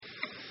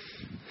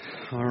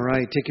All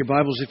right, take your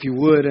Bibles if you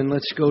would, and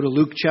let's go to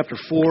Luke chapter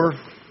 4.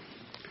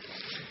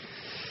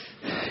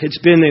 It's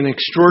been an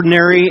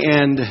extraordinary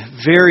and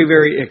very,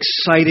 very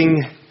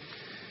exciting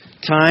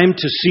time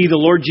to see the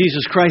Lord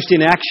Jesus Christ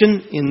in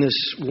action in this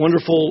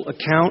wonderful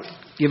account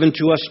given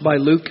to us by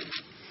Luke.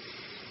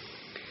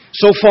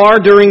 So far,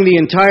 during the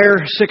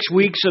entire 6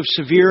 weeks of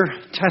severe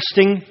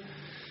testing,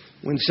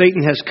 when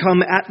Satan has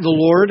come at the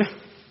Lord,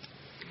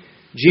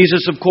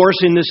 Jesus, of course,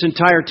 in this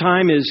entire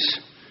time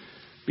is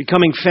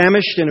becoming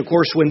famished, and of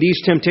course when these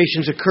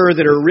temptations occur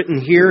that are written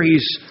here,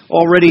 he's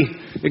already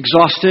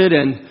exhausted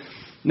and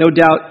no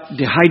doubt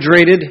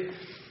dehydrated.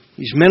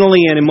 He's mentally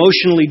and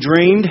emotionally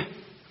drained.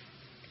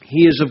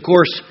 He is, of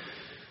course,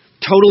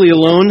 totally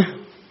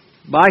alone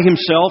by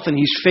himself, and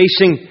he's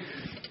facing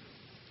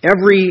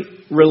every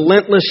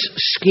relentless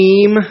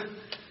scheme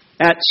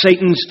at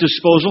Satan's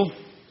disposal.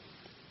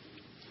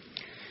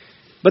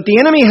 But the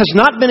enemy has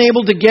not been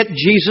able to get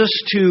Jesus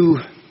to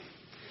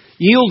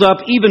yield up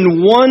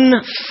even one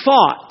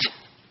thought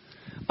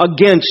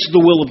against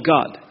the will of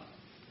God.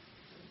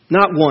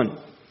 Not one.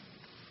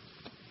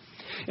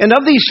 And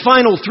of these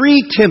final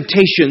three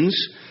temptations,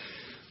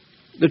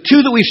 the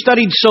two that we've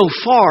studied so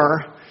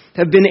far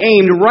have been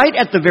aimed right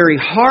at the very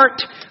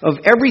heart of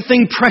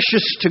everything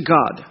precious to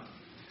God.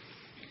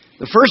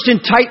 The first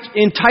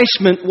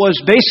enticement was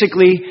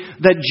basically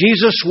that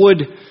Jesus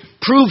would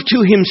prove to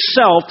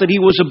himself that he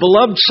was a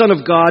beloved Son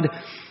of God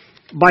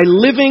by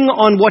living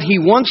on what he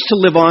wants to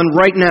live on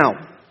right now.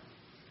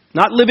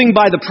 Not living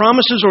by the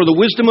promises or the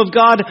wisdom of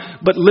God,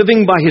 but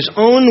living by his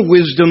own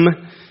wisdom,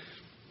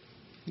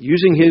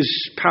 using his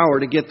power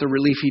to get the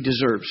relief he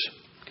deserves.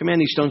 Command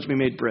these stones to be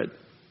made bread.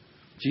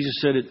 Jesus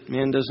said it,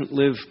 man doesn't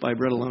live by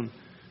bread alone,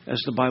 as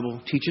the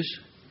Bible teaches,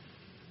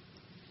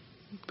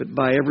 but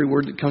by every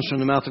word that comes from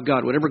the mouth of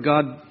God. Whatever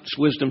God's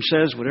wisdom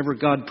says, whatever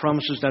God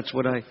promises, that's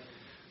what I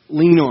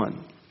lean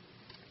on.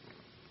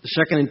 The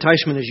second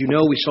enticement, as you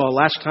know, we saw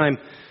last time,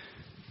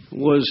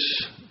 was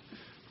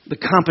the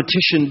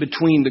competition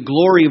between the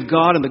glory of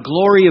God and the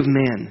glory of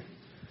man.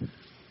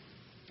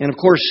 And of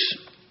course,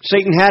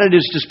 Satan had at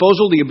his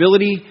disposal the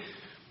ability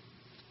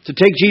to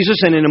take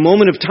Jesus and in a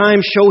moment of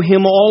time show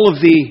him all of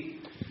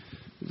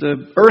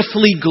the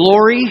earthly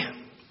glory.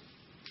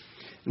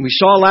 And we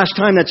saw last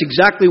time that's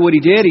exactly what he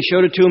did. He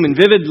showed it to him in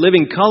vivid,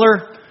 living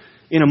color.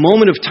 In a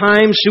moment of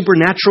time,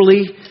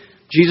 supernaturally,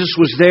 Jesus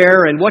was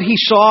there. And what he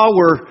saw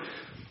were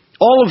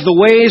all of the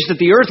ways that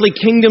the earthly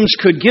kingdoms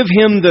could give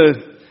him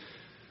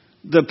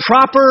the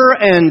proper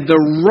and the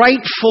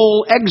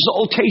rightful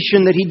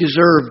exaltation that he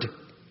deserved.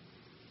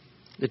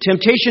 The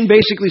temptation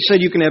basically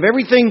said you can have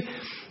everything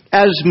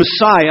as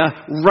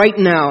Messiah right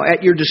now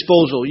at your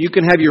disposal. You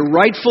can have your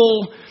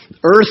rightful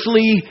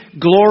earthly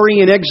glory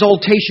and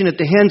exaltation at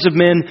the hands of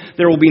men.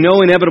 There will be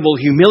no inevitable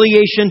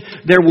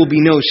humiliation. There will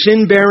be no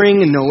sin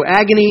bearing and no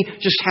agony.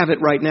 Just have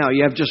it right now.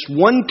 You have just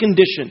one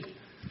condition.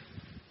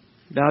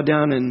 Bow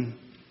down and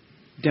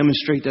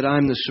demonstrate that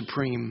I'm the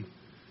supreme,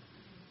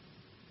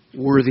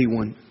 worthy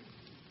one.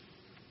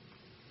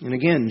 And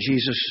again,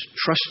 Jesus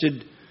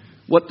trusted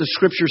what the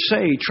Scriptures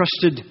say. He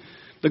trusted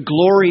the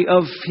glory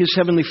of His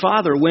Heavenly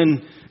Father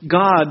when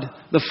God,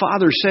 the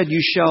Father, said,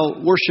 "You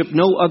shall worship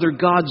no other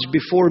gods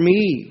before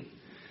me.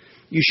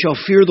 You shall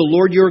fear the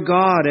Lord your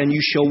God, and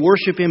you shall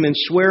worship Him and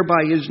swear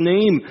by His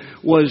name,"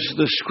 was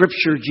the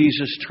Scripture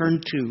Jesus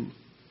turned to.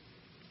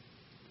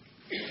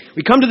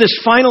 We come to this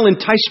final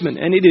enticement,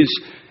 and it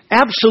is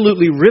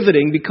absolutely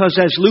riveting because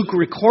as Luke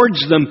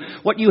records them,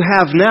 what you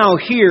have now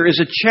here is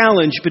a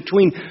challenge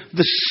between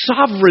the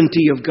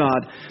sovereignty of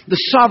God, the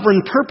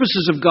sovereign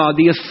purposes of God,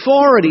 the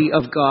authority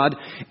of God,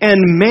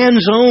 and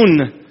man's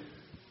own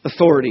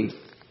authority.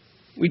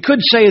 We could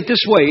say it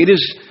this way: it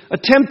is a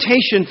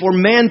temptation for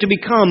man to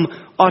become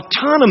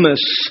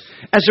autonomous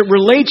as it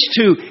relates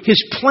to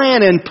his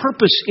plan and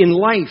purpose in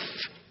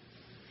life,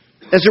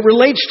 as it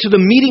relates to the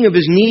meeting of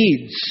his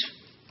needs.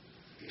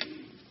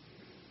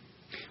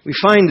 We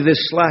find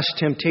this last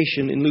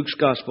temptation in Luke's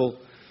Gospel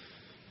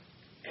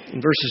in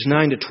verses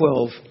 9 to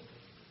 12.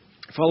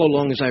 Follow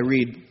along as I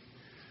read.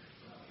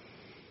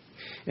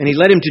 "And he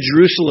led him to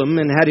Jerusalem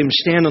and had him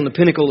stand on the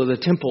pinnacle of the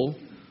temple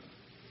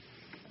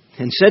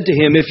and said to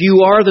him, 'If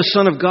you are the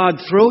Son of God,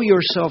 throw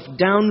yourself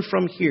down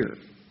from here.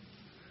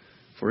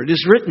 For it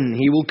is written,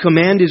 He will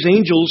command His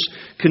angels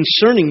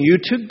concerning you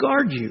to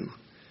guard you.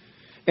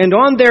 And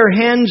on their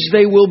hands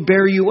they will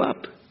bear you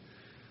up,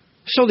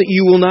 so that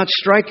you will not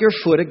strike your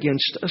foot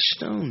against a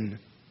stone.'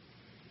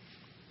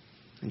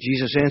 And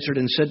Jesus answered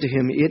and said to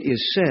him, 'It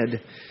is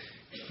said,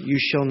 You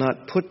shall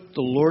not put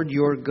the Lord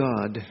your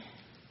God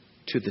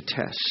to the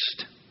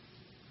test.'"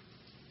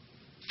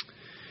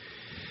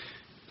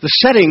 The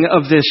setting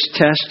of this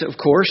test, of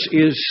course,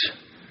 is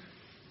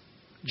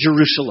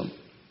Jerusalem.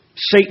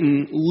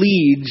 Satan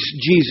leads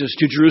Jesus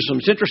to Jerusalem.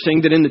 It's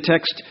interesting that in the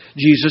text,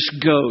 Jesus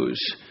goes.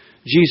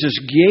 Jesus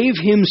gave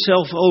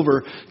himself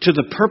over to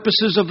the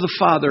purposes of the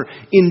Father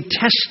in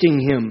testing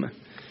him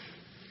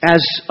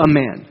as a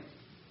man.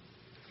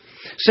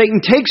 Satan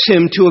takes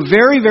him to a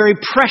very, very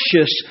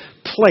precious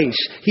place.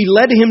 He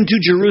led him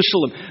to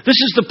Jerusalem. This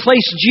is the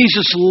place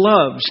Jesus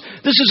loves.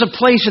 This is a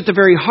place at the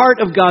very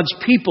heart of God's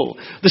people,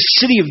 the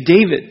city of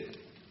David.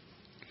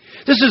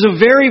 This is a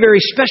very, very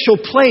special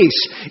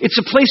place. It's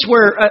a place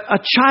where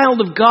a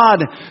child of God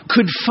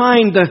could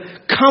find the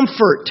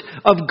comfort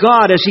of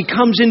God as he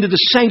comes into the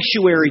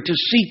sanctuary to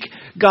seek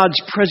God's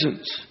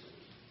presence.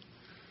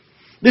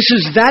 This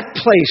is that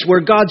place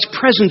where God's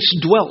presence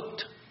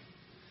dwelt.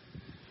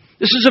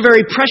 This is a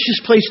very precious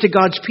place to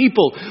God's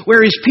people,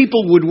 where His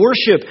people would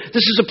worship.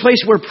 This is a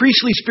place where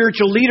priestly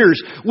spiritual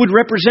leaders would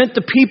represent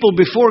the people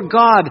before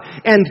God,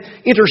 and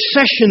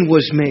intercession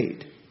was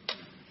made.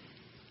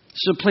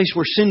 This is a place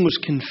where sin was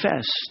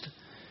confessed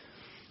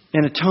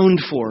and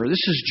atoned for.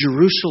 This is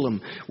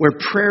Jerusalem, where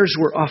prayers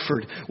were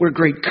offered, where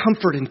great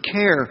comfort and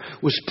care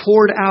was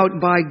poured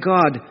out by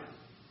God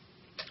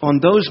on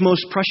those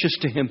most precious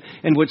to Him.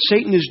 And what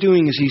Satan is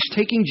doing is he's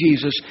taking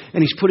Jesus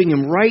and he's putting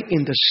Him right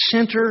in the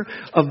center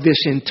of this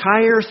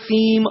entire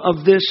theme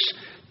of this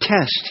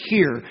test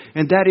here,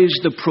 and that is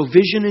the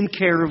provision and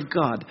care of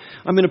God.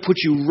 I'm going to put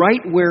you right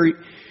where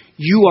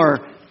you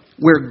are,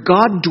 where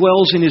God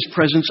dwells in His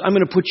presence. I'm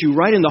going to put you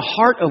right in the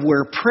heart of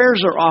where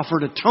prayers are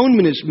offered,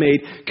 atonement is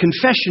made,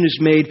 confession is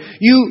made.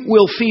 You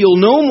will feel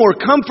no more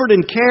comfort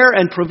and care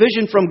and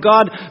provision from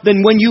God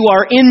than when you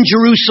are in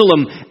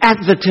Jerusalem at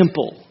the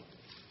temple.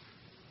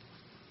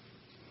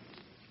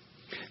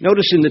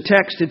 Notice in the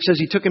text it says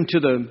He took him to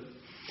the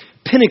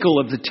pinnacle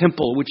of the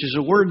temple, which is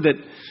a word that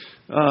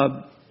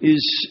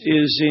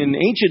is in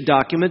ancient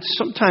documents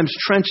sometimes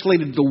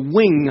translated the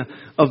wing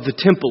of the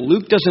temple.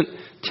 Luke doesn't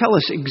tell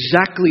us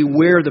exactly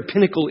where the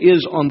pinnacle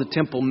is on the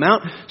Temple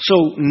Mount,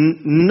 so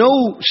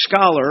no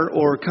scholar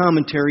or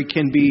commentary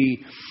can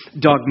be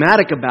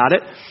dogmatic about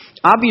it.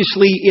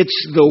 Obviously,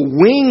 it's the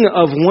wing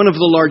of one of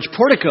the large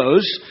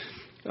porticos.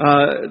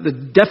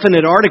 The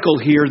definite article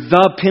here,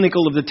 the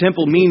pinnacle of the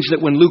temple, means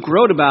that when Luke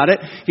wrote about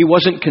it, he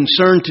wasn't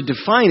concerned to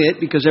define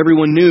it because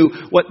everyone knew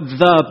what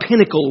the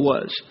pinnacle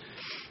was.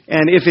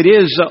 And if it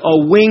is a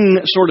wing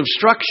sort of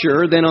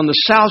structure, then on the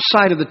south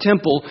side of the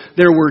temple,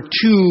 there were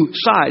two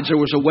sides. There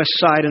was a west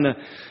side and a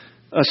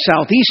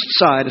southeast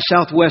side, a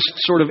southwest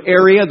sort of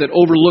area that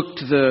overlooked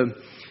the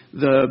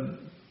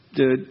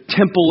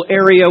temple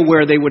area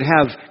where they would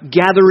have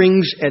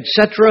gatherings,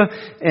 etc.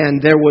 And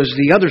there was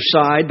the other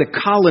side, the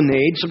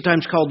colonnade,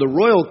 sometimes called the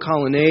Royal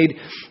Colonnade,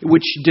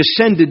 which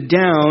descended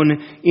down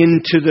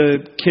into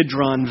the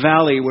Kidron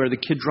Valley where the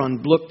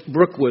Kidron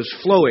Brook was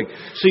flowing.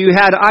 So you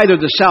had either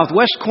the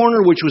southwest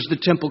corner, which was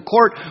the temple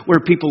court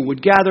where people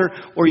would gather,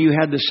 or you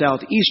had the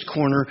southeast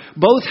corner.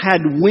 Both had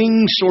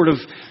wing sort of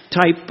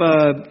type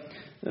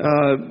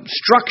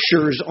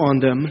structures on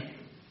them.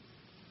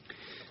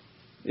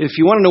 If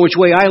you want to know which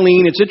way I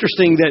lean, it's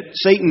interesting that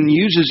Satan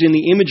uses in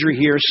the imagery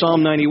here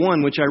Psalm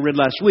 91, which I read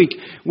last week,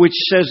 which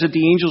says that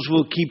the angels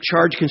will keep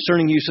charge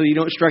concerning you so you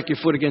don't strike your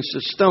foot against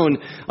a stone.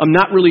 I'm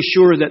not really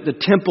sure that the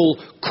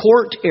temple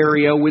court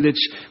area with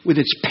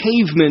its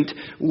pavement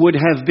would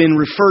have been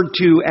referred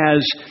to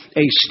as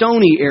a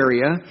stony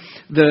area.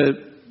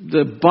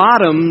 The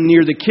bottom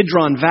near the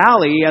Kidron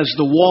Valley, as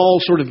the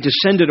wall sort of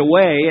descended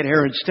away at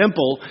Herod's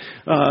temple,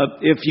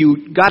 if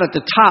you got at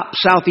the top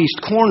southeast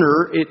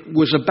corner, it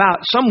was about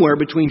somewhere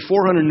between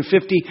 450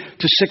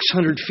 to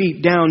 600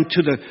 feet down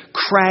to the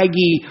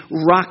craggy,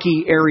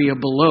 rocky area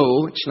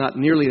below. It's not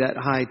nearly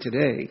that high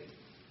today.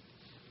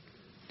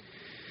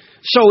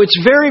 So it's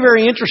very,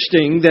 very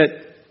interesting that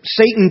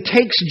Satan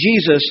takes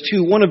Jesus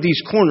to one of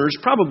these corners,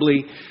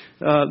 probably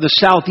the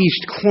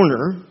southeast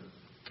corner.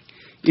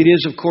 It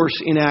is, of course,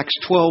 in Acts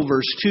 12,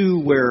 verse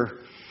 2, where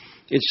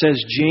it says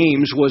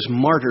James was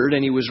martyred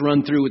and he was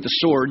run through with the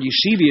sword.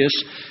 Eusebius,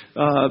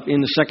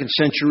 in the 2nd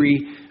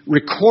century,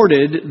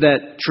 recorded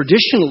that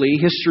traditionally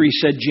history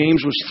said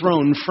James was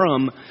thrown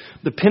from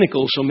the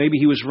pinnacle, so maybe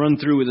he was run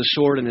through with a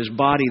sword and his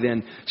body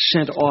then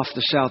sent off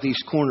the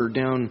southeast corner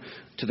down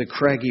to the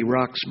craggy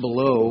rocks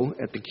below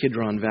at the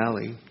Kidron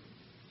Valley.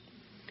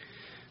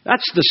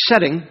 That's the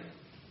setting.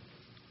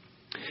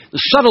 The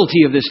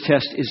subtlety of this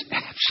test is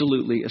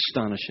absolutely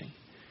astonishing.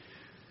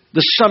 The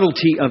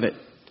subtlety of it.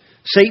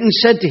 Satan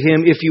said to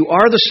him, "If you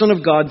are the Son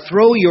of God,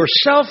 throw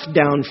yourself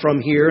down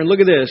from here." And look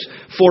at this.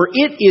 "For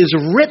it is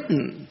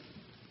written."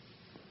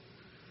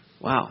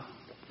 Wow.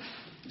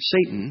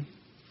 Satan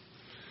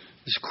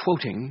is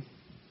quoting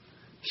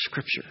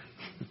Scripture.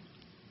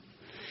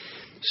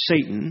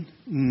 Satan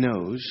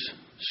knows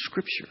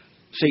Scripture.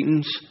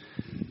 Satan's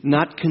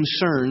not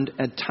concerned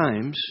at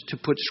times to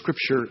put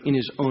Scripture in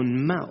his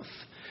own mouth,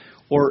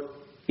 or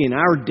in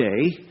our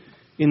day,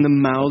 in the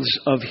mouths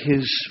of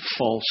his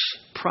false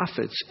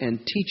prophets and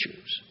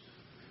teachers.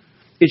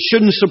 It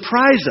shouldn't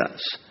surprise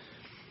us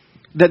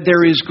that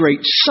there is great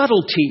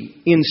subtlety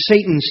in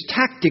Satan's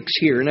tactics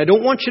here. And I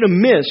don't want you to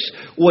miss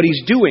what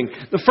he's doing.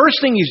 The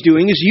first thing he's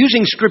doing is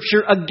using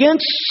Scripture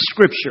against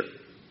Scripture.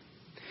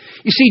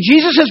 You see,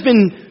 Jesus has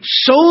been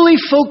solely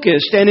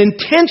focused and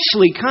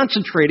intensely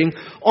concentrating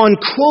on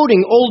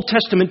quoting Old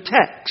Testament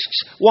texts.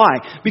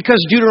 Why?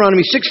 Because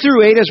Deuteronomy 6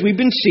 through 8, as we've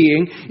been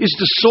seeing, is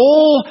the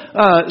sole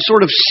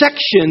sort of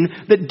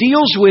section that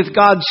deals with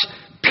God's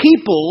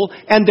people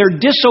and their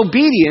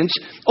disobedience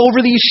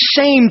over these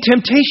same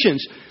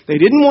temptations. They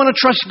didn't want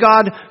to trust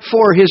God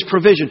for His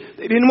provision.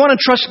 They didn't want to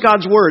trust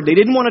God's Word. They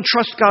didn't want to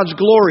trust God's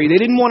glory. They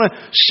didn't want to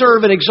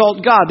serve and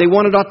exalt God. They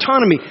wanted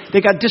autonomy.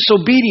 They got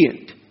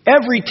disobedient.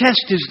 Every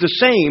test is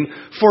the same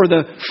for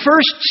the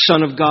first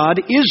Son of God,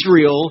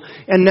 Israel,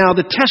 and now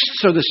the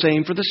tests are the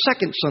same for the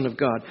second Son of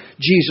God,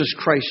 Jesus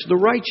Christ the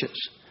righteous.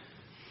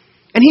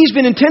 And he's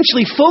been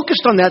intensely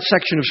focused on that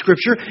section of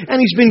Scripture,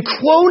 and he's been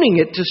quoting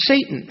it to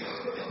Satan,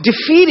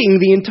 defeating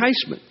the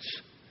enticements.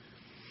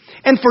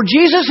 And for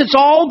Jesus, it's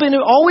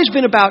always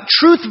been about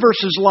truth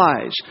versus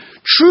lies.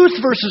 Truth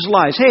versus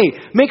lies. Hey,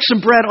 make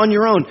some bread on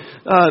your own.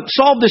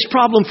 Solve this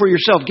problem for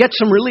yourself. Get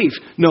some relief.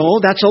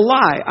 No, that's a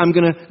lie. I'm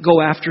going to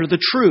go after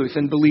the truth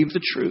and believe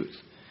the truth.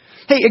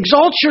 Hey,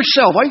 exalt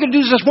yourself. All you got to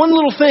do is this one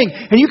little thing,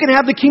 and you can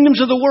have the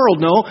kingdoms of the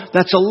world. No,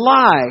 that's a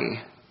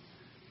lie.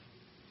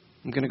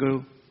 I'm going to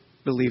go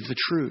believe the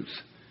truth.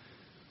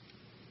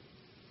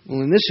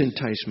 Well, in this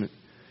enticement,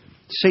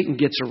 Satan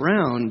gets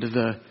around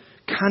the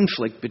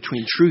conflict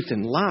between truth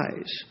and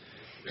lies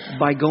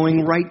by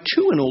going right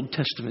to an Old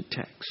Testament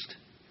text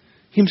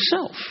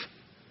himself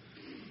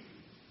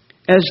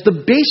as the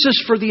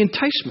basis for the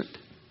enticement.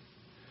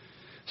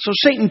 So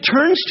Satan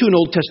turns to an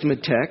Old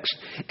Testament text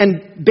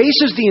and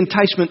bases the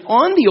enticement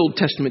on the Old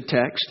Testament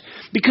text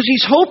because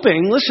he's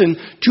hoping, listen,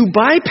 to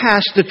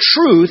bypass the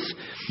truth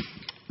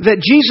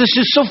that Jesus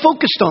is so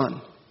focused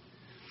on.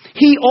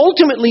 He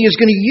ultimately is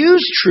going to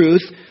use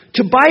truth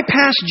to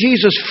bypass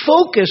Jesus'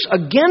 focus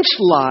against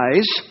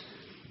lies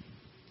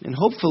and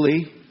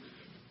hopefully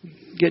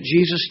get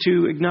Jesus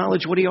to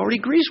acknowledge what he already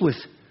agrees with.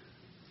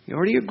 He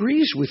already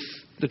agrees with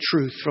the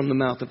truth from the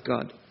mouth of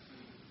God.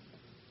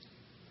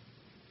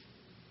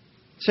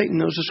 Satan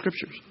knows the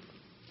Scriptures.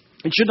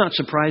 It should not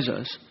surprise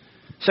us.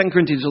 2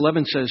 Corinthians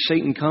 11 says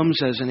Satan comes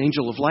as an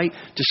angel of light,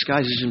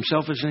 disguises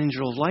himself as an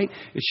angel of light.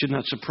 It should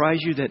not surprise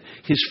you that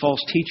his false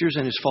teachers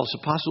and his false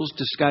apostles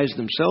disguise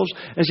themselves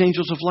as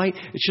angels of light.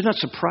 It should not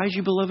surprise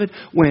you, beloved,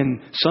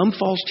 when some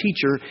false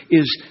teacher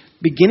is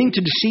beginning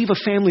to deceive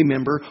a family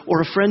member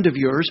or a friend of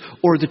yours,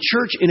 or the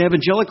church in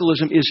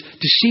evangelicalism is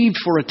deceived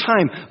for a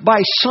time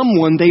by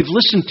someone they've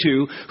listened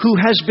to who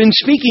has been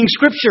speaking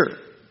Scripture.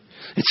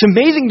 It's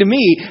amazing to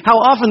me how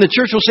often the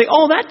church will say,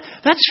 oh,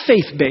 that's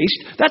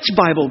faith-based, that's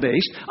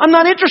Bible-based. I'm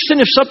not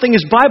interested if something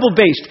is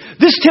Bible-based.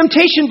 This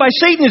temptation by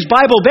Satan is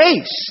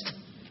Bible-based.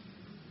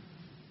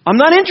 I'm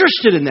not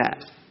interested in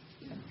that.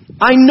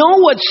 I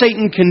know what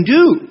Satan can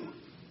do.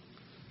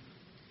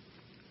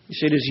 You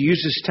say, does he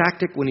use this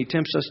tactic when he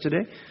tempts us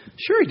today?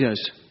 Sure he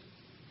does.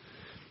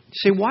 You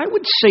say, why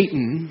would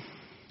Satan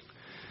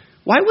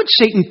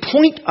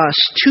point us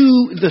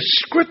to the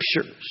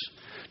Scriptures?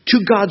 To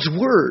God's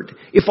Word,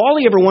 if all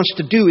he ever wants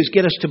to do is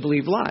get us to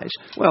believe lies?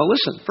 Well,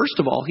 listen, first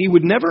of all, he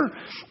would never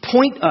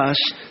point us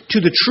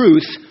to the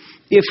truth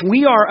if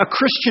we are a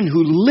Christian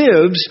who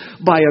lives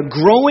by a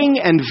growing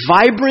and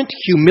vibrant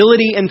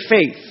humility and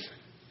faith.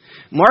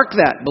 Mark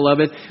that,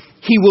 beloved.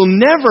 He will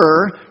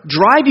never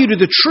drive you to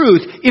the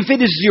truth if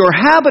it is your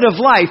habit of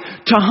life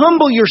to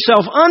humble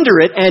yourself under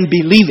it and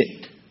believe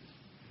it.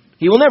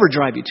 He will never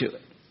drive you to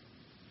it.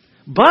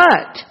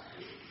 But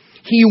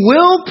he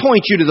will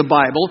point you to the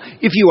Bible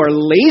if you are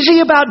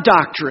lazy about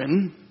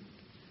doctrine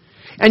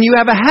and you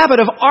have a habit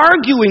of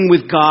arguing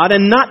with God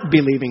and not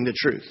believing the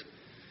truth.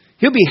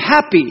 He'll be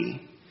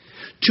happy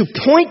to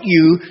point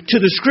you to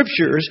the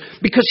Scriptures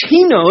because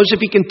he knows if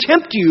he can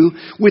tempt you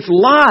with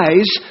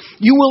lies,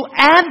 you will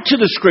add to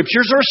the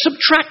Scriptures or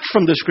subtract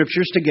from the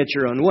Scriptures to get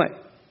your own way.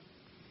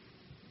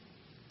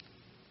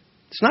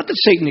 It's not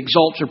that Satan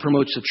exalts or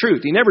promotes the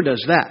truth. He never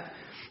does that.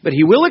 But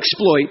he will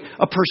exploit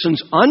a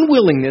person's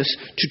unwillingness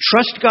to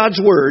trust God's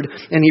Word,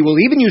 and he will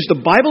even use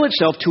the Bible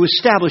itself to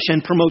establish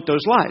and promote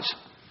those lies,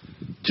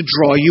 to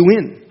draw you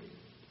in.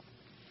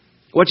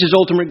 What's his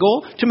ultimate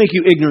goal? To make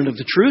you ignorant of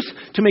the truth,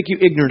 to make you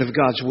ignorant of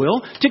God's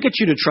will, to get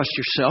you to trust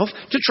yourself,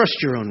 to trust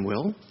your own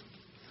will.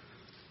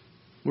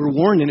 We're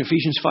warned in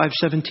Ephesians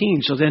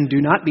 5:17, so then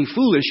do not be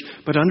foolish,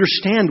 but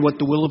understand what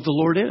the will of the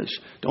Lord is.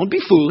 Don't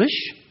be foolish.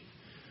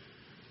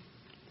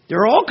 There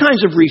are all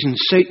kinds of reasons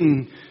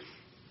Satan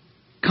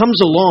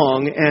comes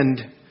along and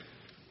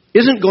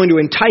isn't going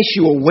to entice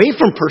you away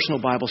from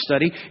personal Bible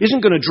study, isn't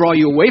going to draw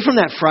you away from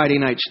that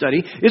Friday night study,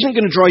 isn't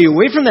going to draw you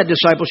away from that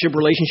discipleship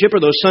relationship or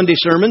those Sunday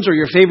sermons or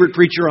your favorite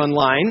preacher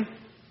online.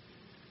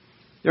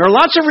 There are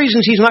lots of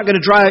reasons he's not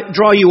going to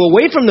draw you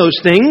away from those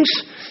things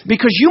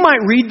because you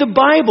might read the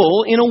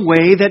Bible in a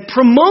way that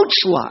promotes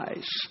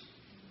lies.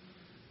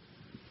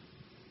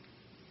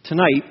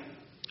 Tonight,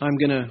 I'm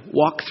going to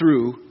walk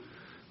through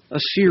a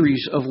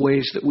series of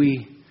ways that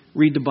we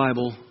read the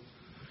Bible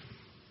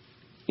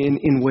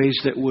in ways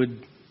that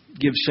would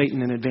give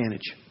Satan an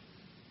advantage.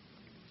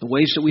 The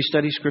ways that we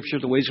study Scripture,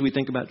 the ways that we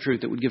think about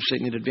truth that would give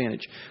Satan an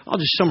advantage. I'll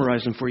just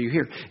summarize them for you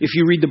here. If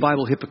you read the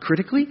Bible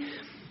hypocritically,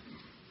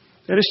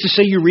 that is to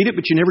say you read it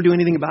but you never do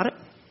anything about it.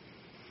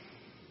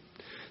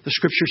 The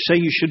Scriptures say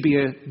you should be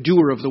a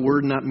doer of the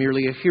Word, not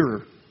merely a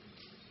hearer.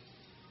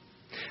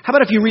 How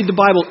about if you read the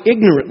Bible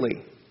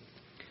ignorantly?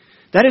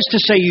 That is to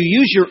say you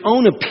use your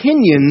own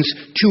opinions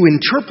to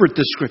interpret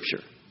the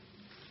Scripture.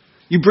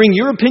 You bring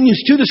your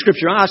opinions to the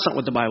Scripture. That's not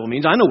what the Bible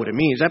means. I know what it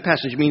means. That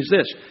passage means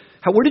this.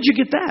 Where did you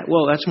get that?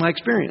 Well, that's my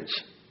experience.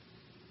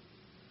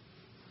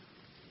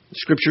 The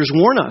Scriptures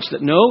warn us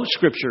that no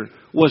Scripture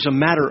was a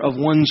matter of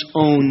one's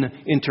own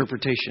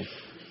interpretation.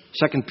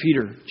 2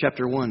 Peter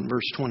chapter 1,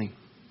 verse 20.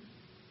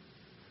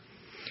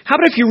 How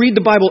about if you read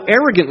the Bible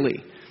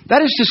arrogantly?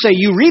 That is to say,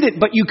 you read it,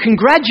 but you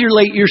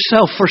congratulate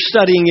yourself for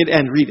studying it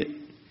and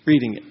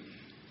reading it.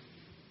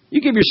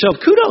 You give yourself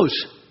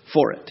kudos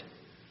for it.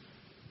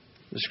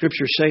 The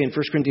Scriptures say in 1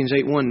 Corinthians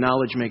 8:1,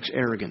 knowledge makes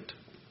arrogant.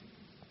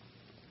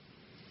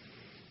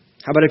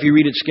 How about if you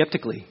read it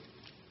skeptically?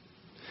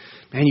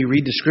 Man, you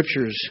read the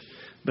Scriptures,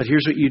 but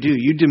here's what you do.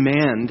 You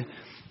demand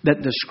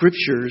that the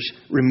Scriptures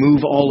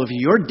remove all of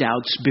your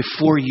doubts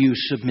before you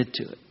submit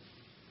to it.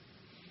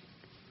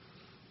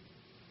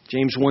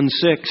 James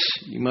 1:6,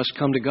 you must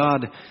come to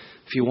God.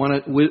 If you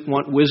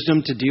want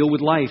wisdom to deal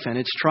with life and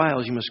its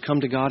trials, you must come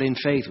to God in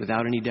faith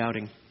without any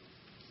doubting.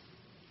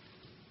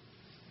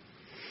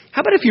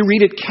 How about if you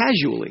read it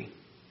casually?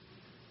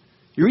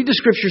 You read the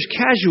Scriptures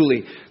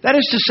casually. That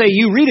is to say,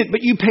 you read it,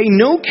 but you pay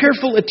no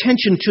careful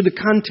attention to the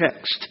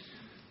context.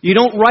 You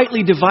don't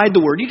rightly divide the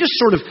Word. You just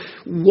sort of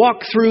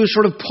walk through,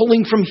 sort of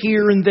pulling from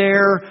here and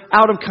there,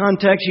 out of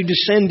context. You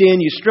descend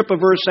in, you strip a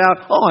verse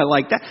out. Oh, I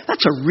like that.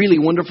 That's a really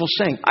wonderful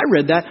saying. I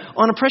read that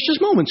on a Precious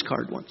Moments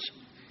card once.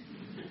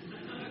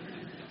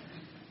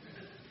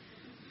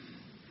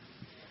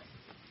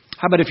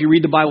 How about if you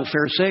read the Bible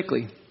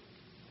pharisaical?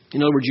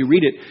 In other words, you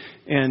read it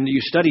and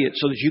you study it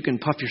so that you can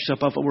puff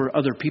yourself up over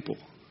other people.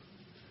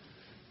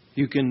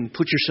 You can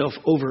put yourself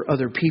over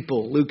other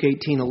people. Luke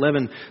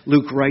 18:11,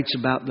 Luke writes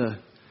about the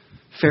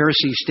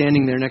Pharisee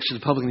standing there next to the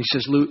publican.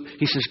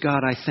 He says,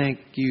 God, I thank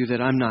you that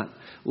I'm not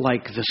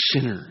like the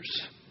sinners.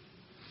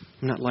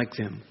 I'm not like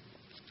them.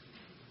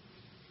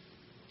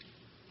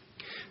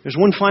 There's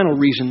one final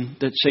reason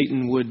that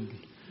Satan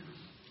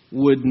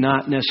would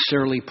not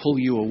necessarily pull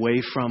you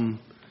away from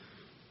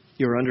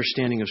your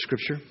understanding of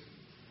Scripture.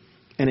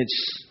 And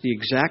it's the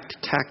exact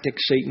tactic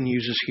Satan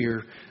uses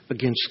here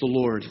against the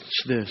Lord.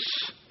 It's this.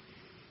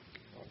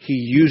 He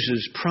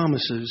uses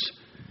promises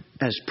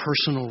as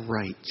personal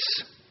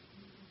rights.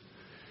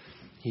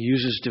 He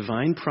uses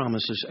divine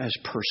promises as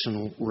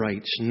personal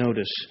rights.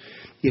 Notice,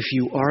 if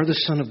you are the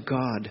Son of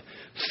God,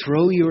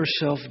 throw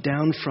yourself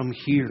down from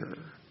here.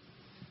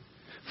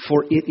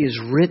 For it is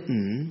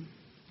written,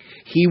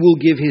 He will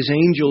give His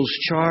angels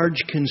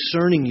charge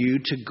concerning you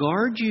to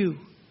guard you.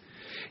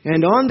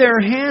 And on their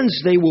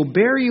hands they will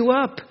bear you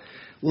up,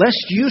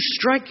 lest you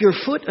strike your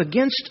foot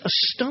against a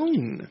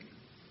stone.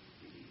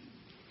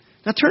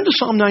 Now turn to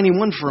Psalm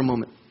 91 for a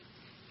moment.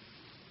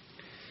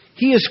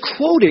 He is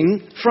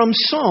quoting from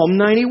Psalm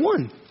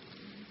 91.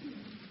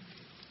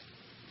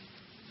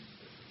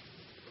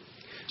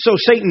 So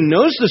Satan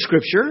knows the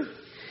Scripture.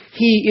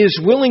 He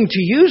is willing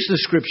to use the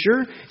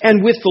Scripture.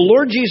 And with the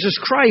Lord Jesus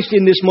Christ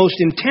in this most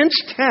intense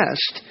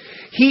test,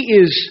 He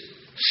is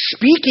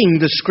speaking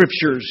the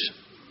Scriptures.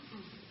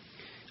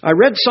 I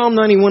read Psalm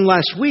 91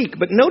 last week,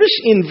 but notice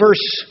in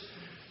verse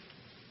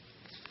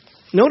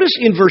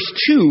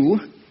 2,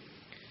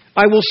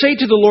 I will say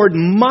to the Lord,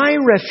 my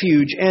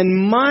refuge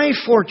and my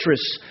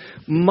fortress,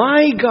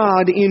 my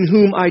God in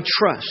whom I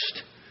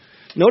trust.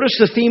 Notice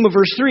the theme of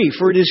verse 3,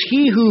 for it is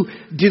He who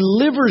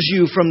delivers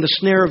you from the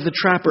snare of the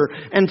trapper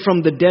and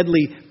from the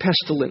deadly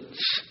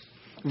pestilence.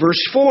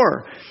 Verse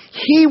 4,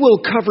 He will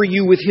cover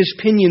you with His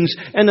pinions,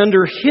 and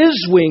under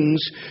His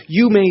wings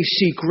you may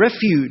seek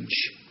refuge.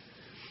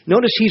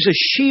 Notice He's a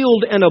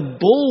shield and a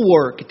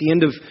bulwark at the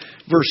end of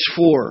verse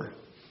 4.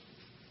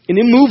 An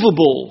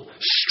immovable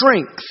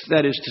strength,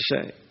 that is to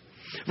say.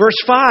 Verse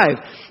 5,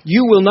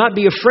 you will not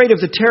be afraid of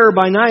the terror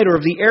by night, or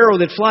of the arrow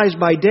that flies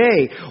by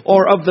day,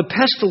 or of the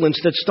pestilence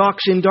that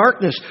stalks in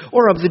darkness,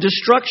 or of the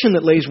destruction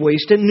that lays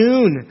waste at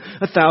noon.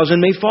 1,000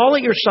 may fall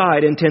at your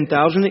side, and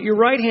 10,000 at your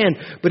right hand,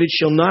 but it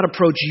shall not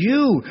approach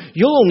you.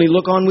 You'll only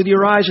look on with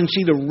your eyes and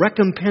see the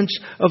recompense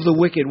of the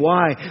wicked.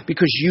 Why?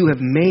 Because you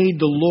have made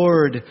the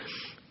Lord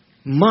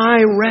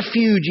my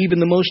refuge, even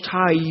the Most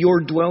High, your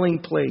dwelling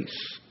place.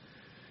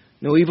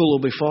 No evil will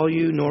befall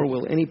you, nor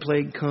will any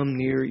plague come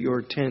near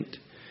your tent.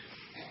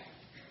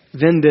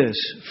 Then this,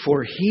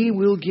 for He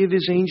will give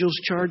His angels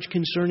charge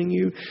concerning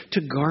you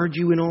to guard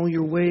you in all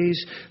your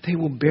ways. They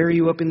will bear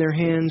you up in their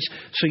hands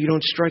so you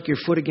don't strike your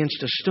foot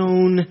against a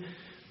stone.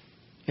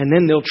 And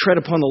then they'll tread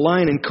upon the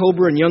lion and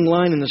cobra and young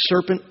lion and the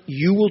serpent.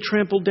 You will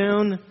trample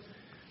down.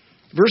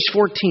 Verse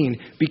 14,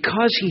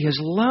 because he has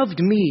loved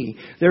me,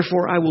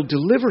 therefore I will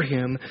deliver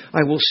him.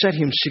 I will set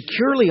him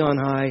securely on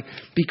high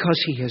because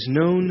he has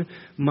known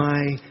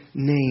my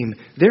name.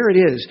 There it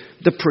is,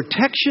 the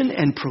protection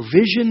and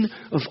provision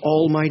of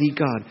Almighty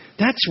God.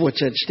 That's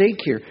what's at stake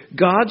here.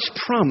 God's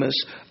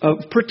promise of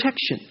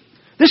protection.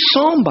 This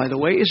psalm, by the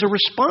way, is a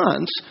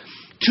response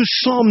to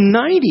Psalm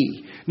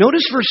 90.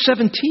 Notice verse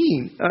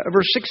 16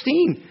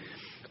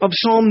 of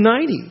Psalm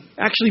 90.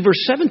 Actually,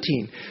 verse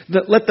 17.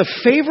 That let the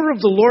favor of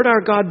the Lord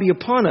our God be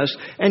upon us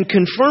and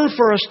confirm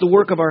for us the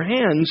work of our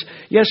hands.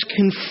 Yes,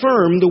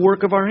 confirm the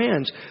work of our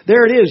hands.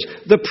 There it is.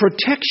 The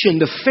protection,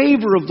 the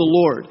favor of the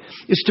Lord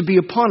is to be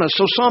upon us.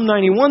 So Psalm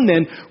 91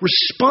 then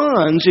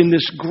responds in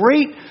this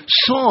great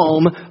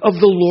psalm of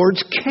the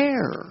Lord's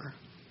care.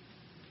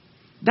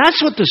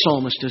 That's what the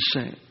psalmist is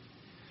saying.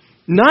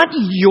 Not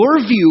your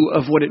view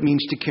of what it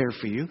means to care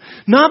for you.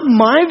 Not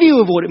my view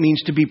of what it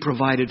means to be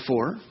provided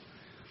for.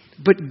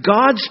 But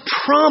God's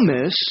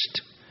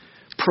promised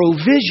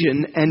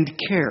provision and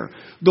care,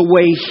 the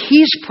way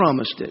He's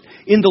promised it,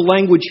 in the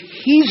language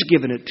He's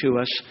given it to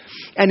us,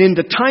 and in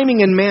the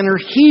timing and manner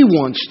He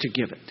wants to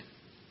give it.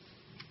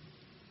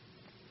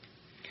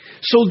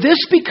 So this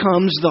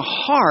becomes the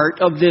heart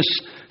of this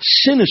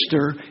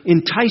sinister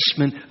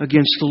enticement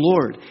against the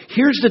Lord.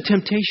 Here's the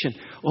temptation.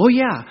 Oh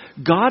yeah,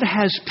 God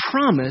has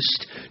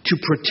promised to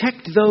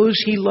protect those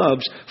He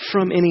loves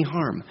from any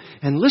harm.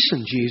 And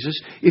listen, Jesus,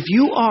 if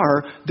you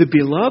are the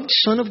beloved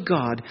Son of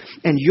God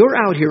and you're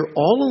out here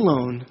all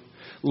alone,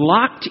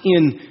 locked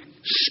in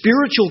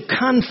spiritual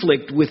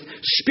conflict with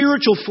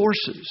spiritual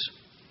forces,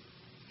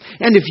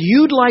 and if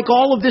you'd like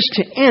all of this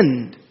to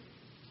end,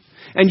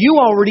 and you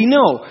already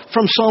know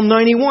from Psalm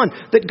 91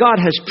 that God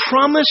has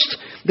promised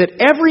that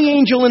every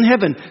angel in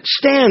heaven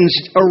stands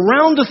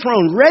around the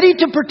throne ready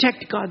to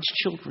protect God's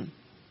children.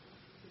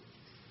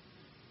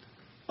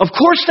 Of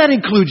course that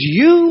includes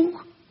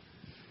you.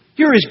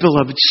 You're His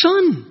beloved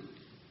Son.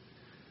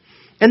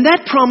 And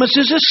that promise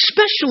is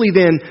especially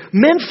then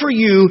meant for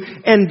you,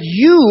 and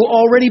you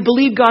already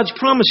believe God's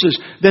promises.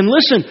 Then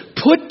listen,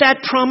 put that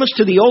promise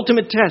to the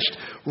ultimate test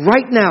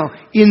right now,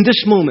 in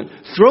this moment.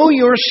 Throw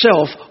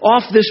yourself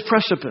off this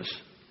precipice.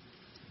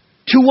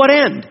 To what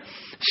end?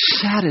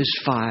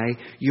 Satisfy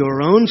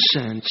your own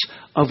sense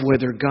of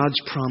whether God's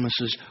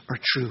promises are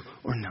true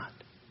or not.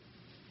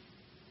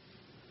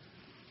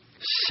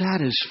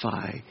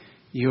 Satisfy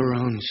your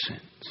own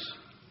sense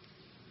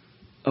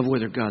of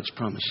whether God's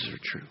promises are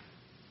true.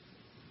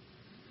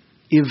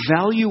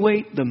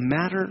 Evaluate the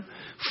matter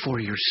for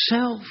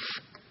yourself.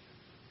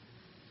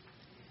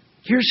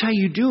 Here's how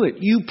you do it.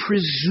 You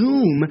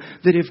presume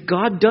that if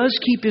God does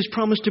keep His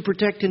promise to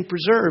protect and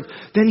preserve,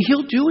 then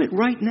He'll do it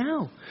right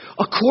now.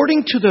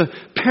 According to the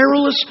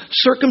perilous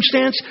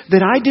circumstance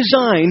that I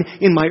design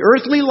in my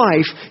earthly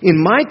life,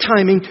 in my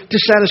timing, to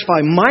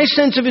satisfy my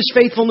sense of His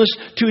faithfulness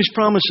to His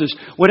promises.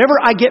 Whatever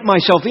I get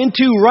myself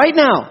into right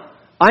now,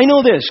 I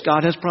know this,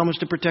 God has promised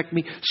to protect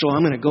me, so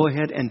I'm going to go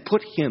ahead and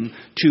put Him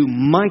to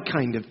my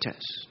kind of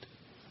test.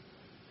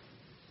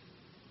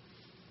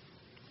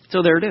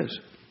 So there it is.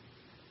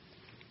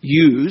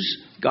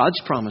 Use God's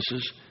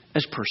promises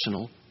as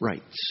personal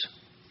rights.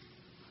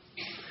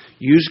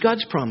 Use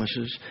God's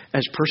promises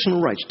as personal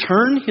rights.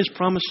 Turn His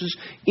promises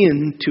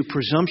into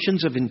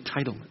presumptions of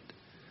entitlement.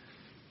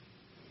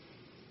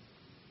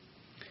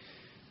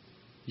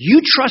 You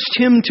trust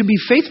Him to be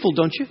faithful,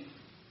 don't you?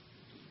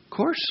 Of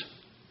course.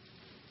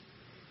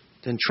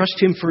 Then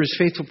trust Him for His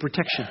faithful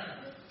protection.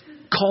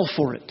 Call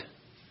for it.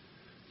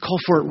 Call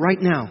for it right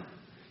now,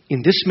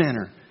 in this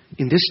manner,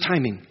 in this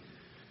timing,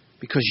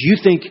 because you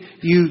think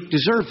you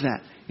deserve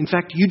that. In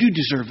fact, you do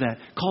deserve that.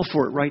 Call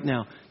for it right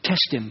now.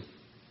 Test Him.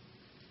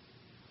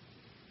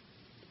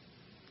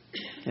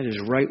 That is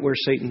right where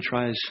Satan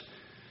tries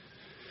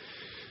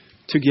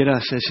to get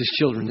us as his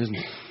children, isn't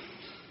it?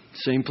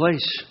 Same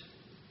place.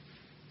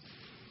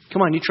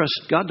 Come on, you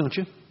trust God, don't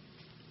you?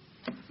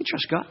 You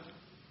trust God.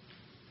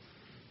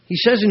 He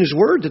says in His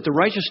Word that the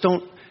righteous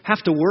don't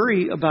have to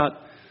worry about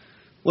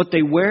what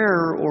they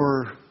wear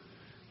or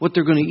what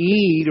they're going to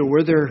eat or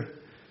where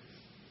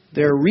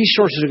their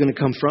resources are going to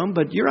come from,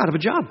 but you're out of a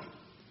job.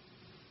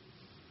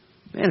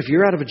 Man, if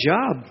you're out of a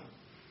job,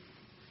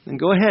 then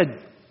go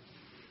ahead.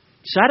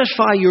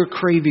 Satisfy your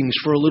cravings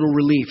for a little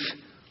relief.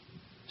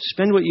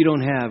 Spend what you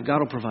don't have. God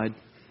will provide.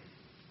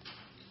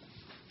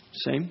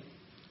 Same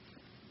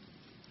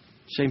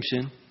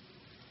sin.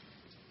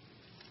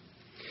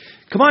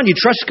 Come on, you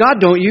trust God,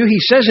 don't you? He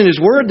says in His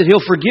Word that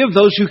He'll forgive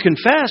those who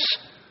confess.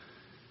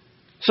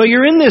 So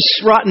you're in this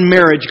rotten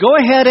marriage. Go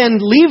ahead and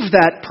leave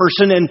that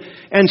person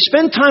and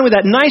spend time with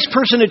that nice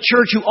person at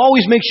church who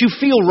always makes you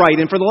feel right.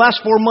 And for the last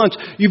 4 months,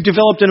 you've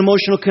developed an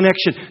emotional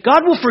connection.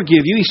 God will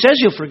forgive you. He says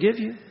He'll forgive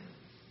you.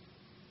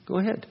 Go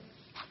ahead.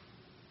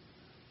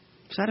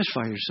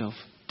 Satisfy yourself.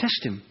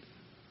 Test Him.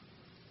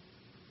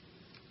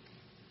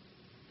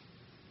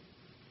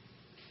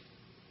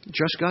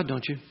 Trust God,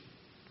 don't you?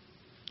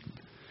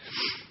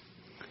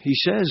 He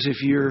says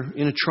if you're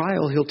in a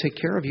trial, He'll take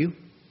care of you.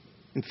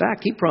 In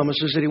fact, He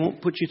promises that He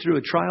won't put you through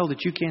a trial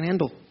that you can't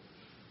handle.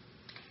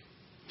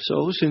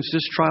 So, since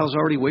this trial is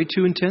already way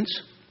too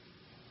intense,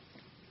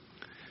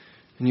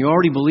 and you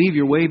already believe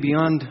you're way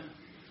beyond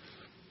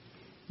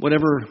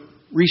whatever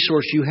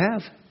resource you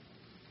have,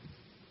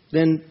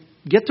 then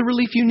get the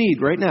relief you need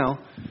right now.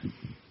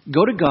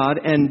 Go to God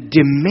and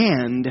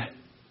demand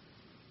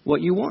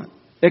what you want.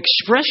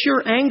 Express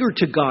your anger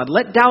to God.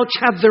 Let doubts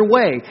have their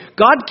way.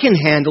 God can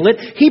handle it.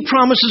 He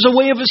promises a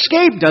way of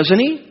escape, doesn't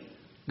He?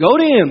 Go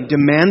to Him.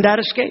 Demand that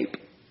escape.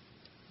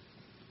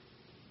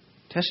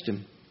 Test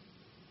Him.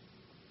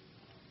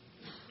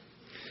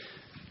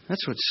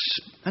 That's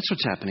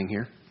what's happening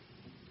here.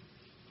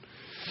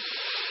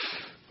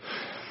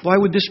 Why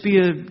would this be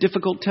a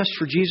difficult test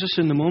for Jesus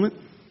in the moment?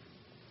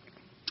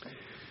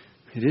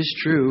 It is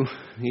true.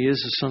 He is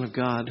the Son of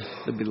God,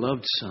 the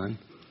beloved Son.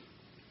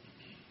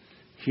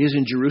 He is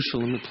in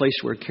Jerusalem, the place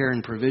where care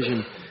and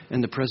provision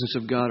and the presence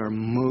of God are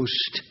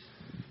most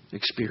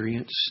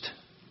experienced.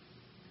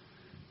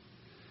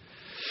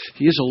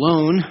 He is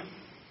alone.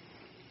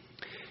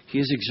 He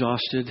is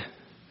exhausted.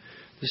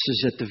 This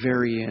is at the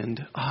very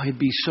end. Oh, it'd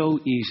be so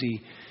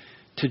easy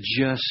to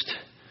just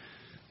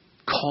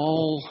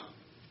call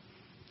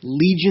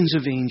legions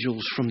of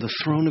angels from the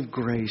throne of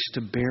grace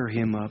to bear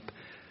Him up.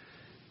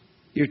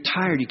 You're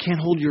tired. You can't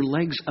hold your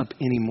legs up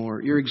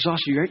anymore. You're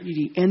exhausted. You're at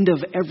the end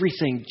of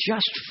everything.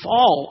 Just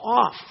fall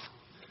off.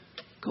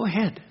 Go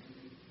ahead.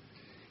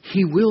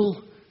 He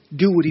will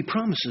do what He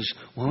promises,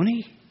 won't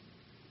He?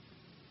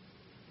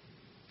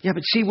 Yeah,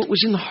 but see, what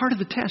was in the heart of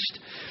the test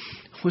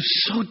was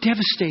so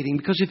devastating,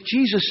 because if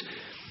Jesus,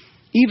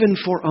 even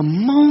for a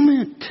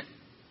moment,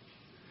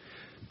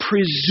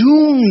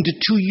 presumed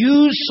to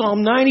use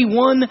Psalm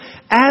 91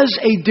 as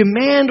a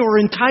demand or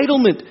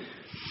entitlement,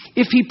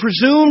 if he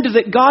presumed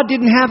that God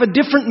didn't have a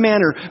different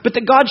manner, but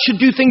that God should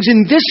do things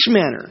in this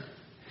manner,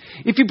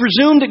 if he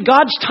presumed that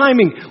God's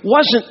timing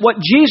wasn't what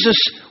Jesus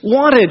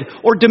wanted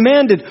or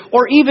demanded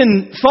or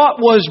even thought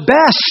was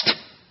best,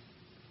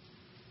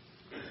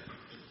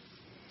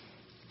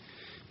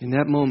 in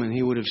that moment,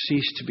 He would have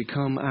ceased to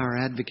become our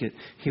advocate.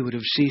 He would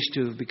have ceased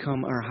to have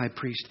become our high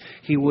priest.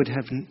 He would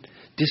have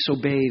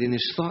disobeyed in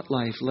His thought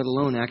life, let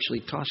alone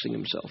actually tossing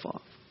Himself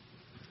off.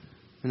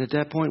 And at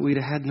that point, we'd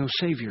have had no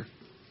Savior.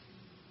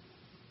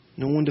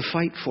 No one to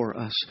fight for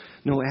us.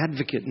 No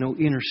advocate, no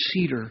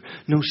interceder.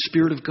 No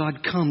Spirit of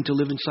God come to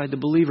live inside the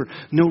believer.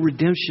 No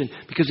redemption.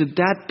 Because at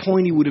that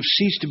point He would have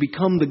ceased to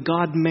become the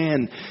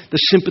God-man, the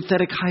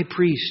sympathetic high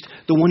priest,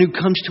 the one who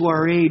comes to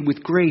our aid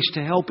with grace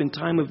to help in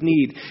time of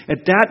need.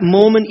 At that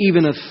moment,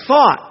 even a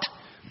thought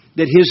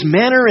that His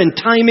manner and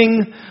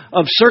timing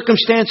of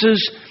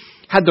circumstances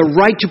had the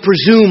right to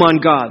presume on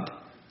God.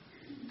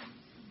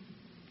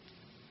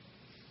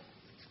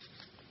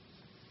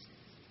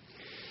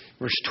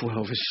 Verse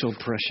 12 is so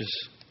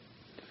precious.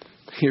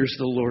 Here's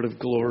the Lord of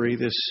glory,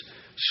 this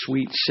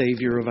sweet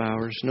Savior of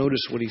ours. Notice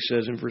what He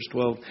says in verse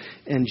 12.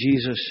 And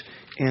Jesus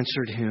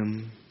answered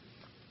him,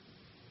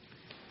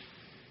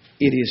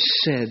 "It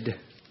is said,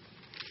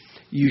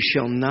 you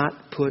shall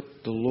not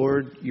put the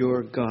Lord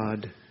your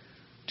God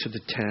to the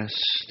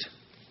test."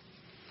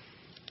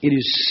 It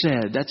is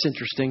said. That's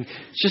interesting.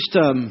 It's just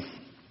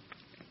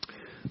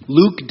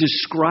Luke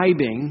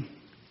describing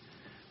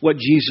what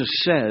Jesus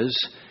says.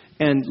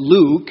 And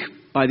Luke,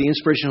 by the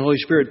inspiration of the Holy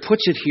Spirit,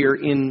 puts it here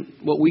in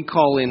what we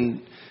call,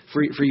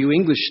 for you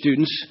English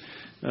students,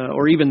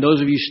 or even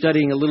those of you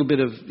studying a little bit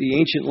of the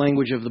ancient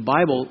language of the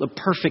Bible, the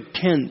perfect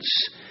tense.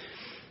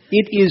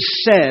 It is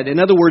said. In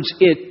other words,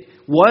 it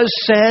was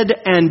said,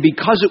 and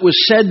because it was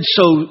said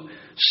so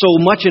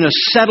much in a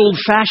settled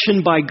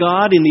fashion by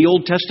God in the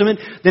Old Testament,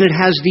 then it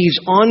has these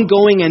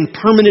ongoing and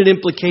permanent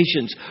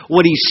implications.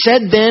 What He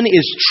said then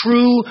is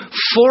true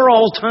for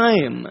all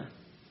time.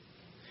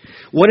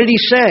 What did He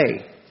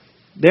say?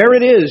 There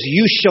it is.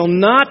 You shall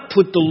not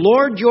put the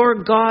Lord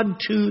your God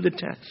to the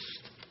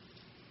test.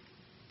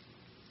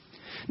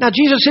 Now,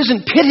 Jesus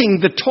isn't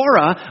pitting the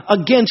Torah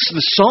against the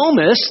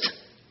psalmist.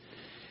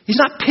 He's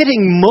not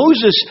pitting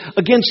Moses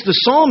against the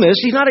psalmist.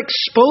 He's not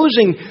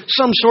exposing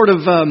some sort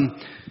of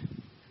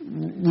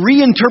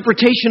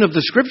reinterpretation of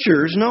the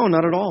Scriptures. No,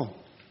 not at all.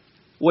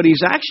 What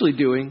He's actually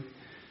doing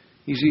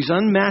is He's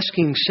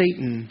unmasking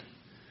Satan,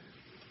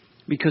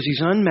 because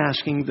He's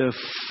unmasking the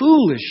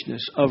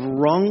foolishness of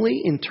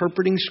wrongly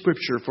interpreting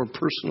Scripture for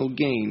personal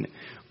gain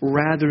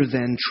rather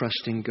than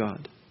trusting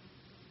God.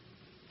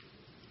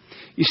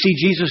 You see,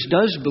 Jesus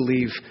does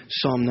believe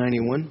Psalm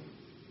 91.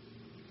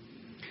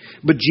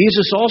 But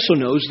Jesus also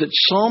knows that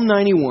Psalm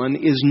 91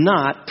 is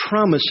not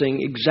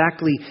promising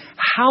exactly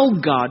how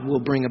God will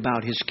bring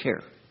about His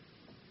care.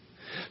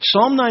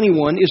 Psalm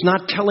 91 is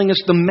not telling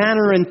us the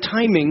manner and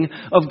timing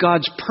of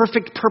God's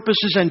perfect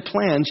purposes and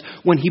plans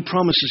when He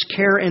promises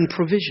care and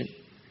provision.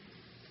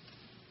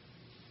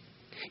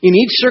 In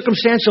each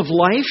circumstance of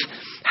life,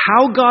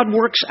 how God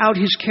works out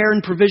His care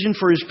and provision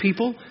for His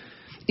people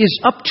is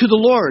up to the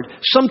Lord.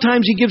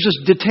 Sometimes He gives us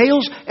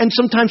details, and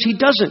sometimes He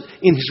doesn't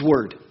in His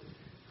Word.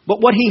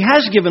 But what He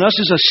has given us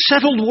is a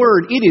settled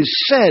word. It is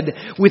said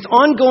with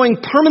ongoing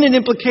permanent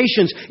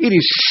implications. It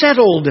is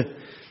settled.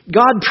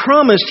 God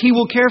promised He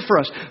will care for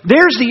us.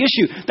 There's the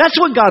issue. That's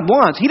what God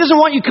wants. He doesn't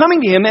want you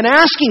coming to Him and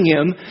asking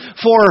Him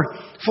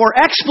for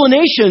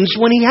explanations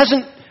when He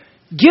hasn't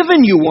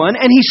given you one,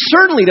 and He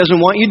certainly doesn't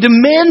want you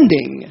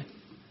demanding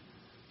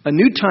a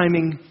new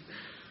timing,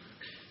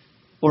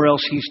 or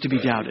else He's to be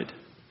doubted.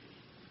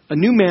 A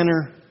new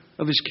manner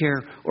of His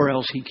care, or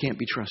else He can't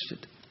be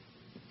trusted.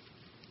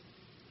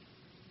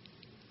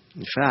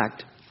 In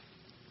fact,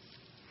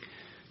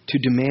 to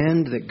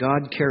demand that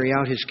God carry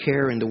out His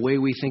care in the way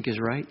we think is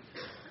right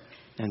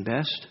and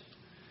best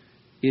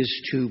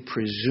is to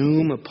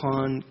presume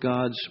upon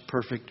God's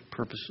perfect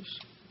purposes.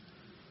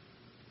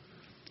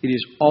 It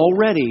is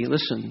already,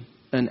 listen,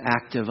 an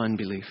act of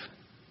unbelief.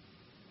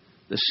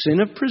 The sin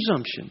of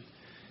presumption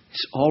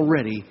is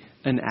already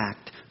an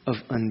act of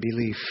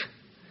unbelief,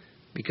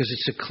 because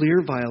it's a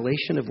clear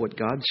violation of what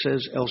God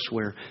says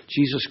elsewhere.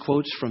 Jesus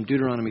quotes from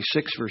Deuteronomy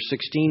 6, verse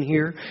 16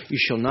 here, "You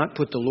shall not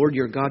put the Lord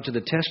your God to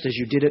the test as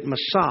you did at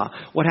Massah."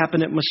 What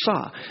happened at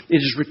Massah? It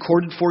is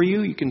recorded for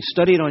you. You can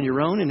study it on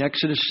your own in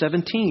Exodus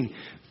 17,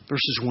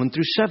 verses 1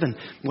 through 7.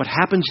 What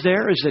happens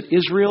there is that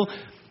Israel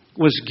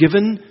was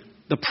given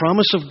the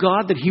promise of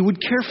God that He would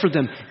care for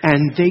them,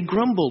 and they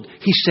grumbled.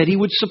 He said He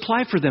would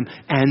supply for them,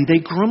 and they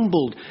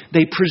grumbled.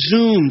 They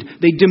presumed.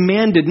 They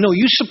demanded, "No,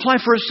 you supply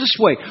for us this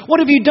way.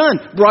 What have you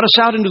done? Brought us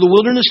out into the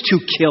wilderness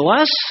to kill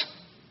us?"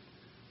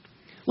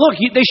 Look,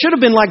 they should have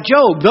been like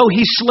Job. "Though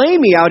He slay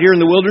me out here in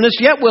the wilderness,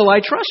 yet will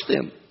I trust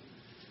Him."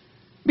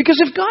 Because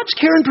if God's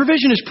care and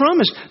provision is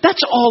promised,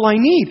 that's all I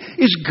need,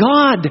 is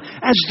God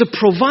as the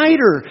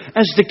provider,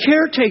 as the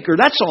caretaker.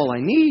 That's all I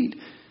need.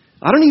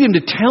 I don't need Him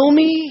to tell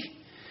me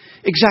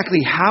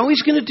exactly how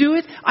He's going to do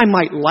it. I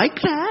might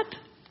like that,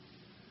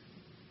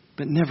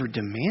 but never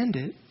demand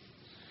it.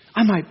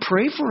 I might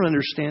pray for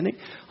understanding.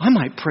 I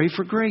might pray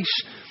for grace,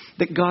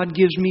 that God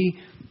gives me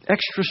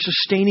extra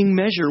sustaining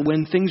measure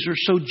when things are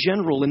so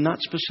general and not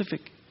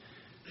specific.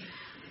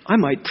 I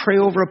might pray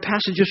over a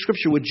passage of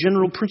Scripture with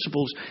general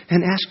principles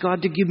and ask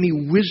God to give me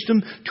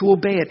wisdom to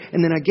obey it.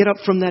 And then I get up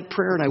from that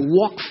prayer and I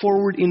walk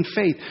forward in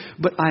faith.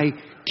 But I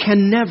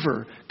can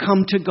never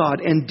come to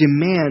God and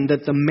demand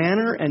that the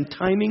manner and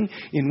timing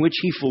in which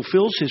He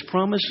fulfills His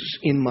promises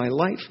in my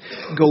life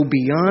go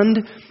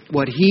beyond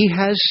what He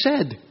has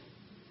said.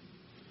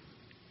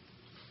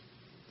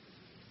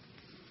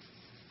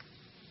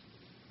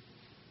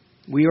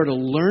 We are to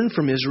learn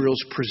from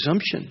Israel's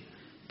presumption.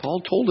 Paul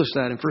told us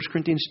that in 1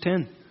 Corinthians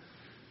 10.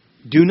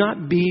 Do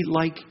not be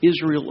like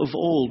Israel of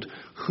old,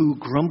 who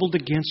grumbled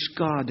against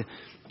God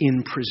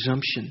in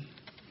presumption.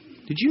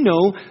 Did you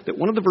know that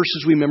one of the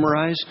verses we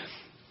memorize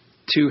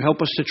to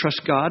help us to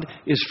trust God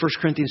is 1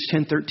 Corinthians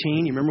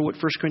 10:13? You remember what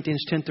 1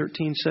 Corinthians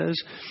 10:13 says?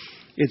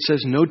 It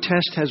says, "No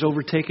test has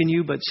overtaken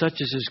you, but such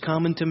as is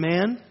common to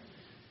man."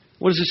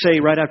 What does it say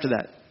right after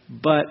that?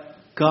 "But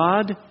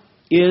God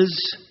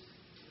is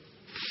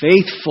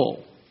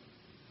faithful."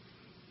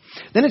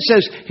 Then it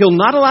says, "He'll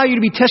not allow you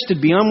to be tested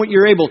beyond what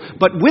you're able,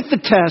 but with the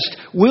test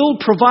will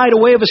provide a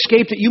way of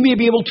escape that you may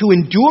be able to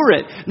endure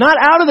it." Not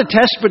out of the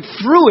test, but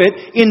through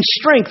it in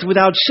strength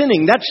without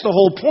sinning. That's the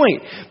whole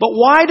point. But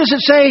why does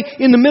it say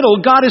in the middle,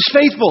 God is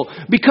faithful?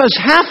 Because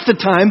half the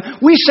time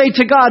we say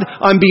to God,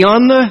 "I'm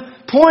beyond the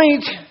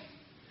point.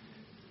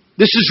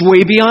 This is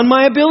way beyond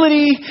my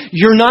ability.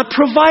 You're not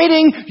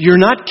providing.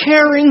 You're not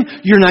caring.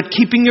 You're not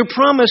keeping your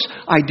promise.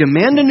 I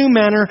demand a new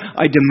manner.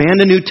 I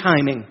demand a new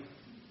timing.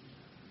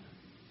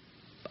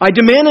 I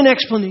demand an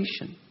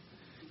explanation.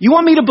 You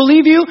want me to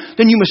believe you?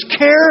 Then you must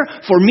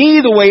care for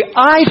me the way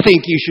I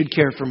think you should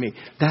care for me."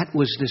 That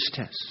was this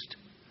test.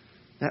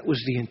 That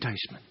was the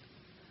enticement.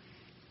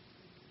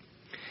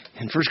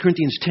 In 1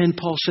 Corinthians 10,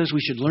 Paul says we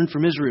should learn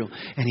from Israel.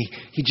 And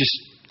he just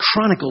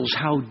chronicles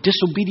how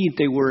disobedient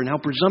they were and how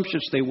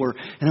presumptuous they were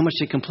and how much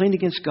they complained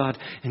against God.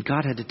 And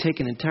God had to take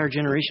an entire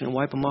generation and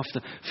wipe them off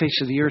the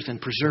face of the earth and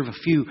preserve a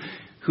few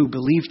who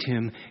believed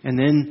Him. And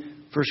then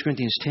 1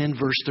 Corinthians 10,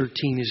 verse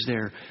 13 is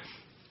there.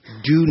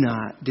 Do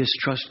not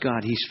distrust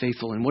God. He's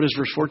faithful. And what does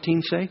verse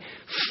 14 say?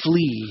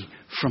 Flee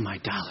from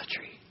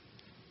idolatry.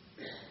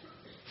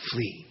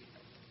 Flee.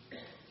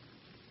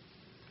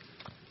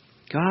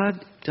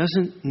 God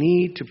doesn't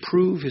need to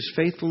prove His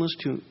faithfulness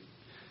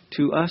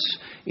to us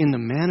in the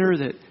manner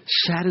that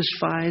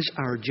satisfies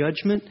our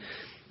judgment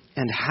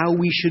and how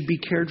we should be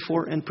cared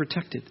for and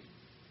protected.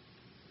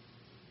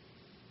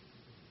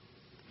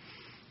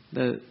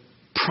 The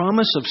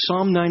promise of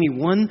Psalm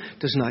 91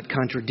 does not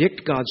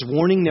contradict God's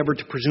warning never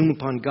to presume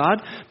upon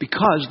God,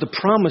 because the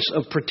promise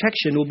of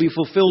protection will be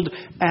fulfilled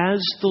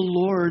as the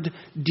Lord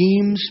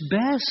deems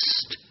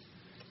best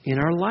in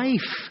our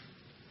life.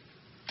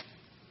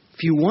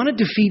 If you want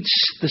to defeat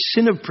the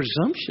sin of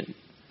presumption,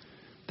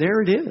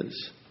 there it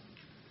is.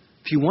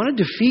 If you want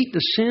to defeat the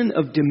sin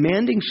of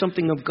demanding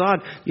something of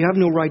God you have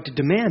no right to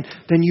demand,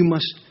 then you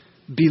must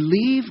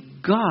believe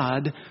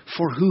God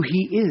for who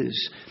He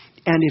is.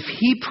 And if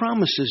He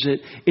promises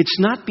it, it's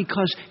not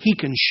because He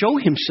can show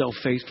Himself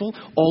faithful,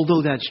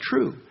 although that's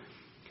true.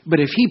 But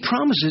if He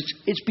promises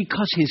it, it's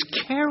because His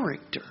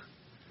character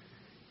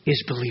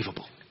is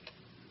believable,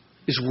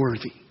 is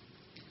worthy.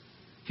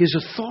 His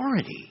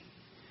authority,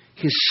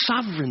 His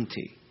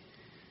sovereignty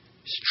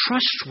is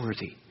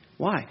trustworthy.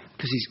 Why?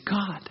 Because He's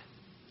God.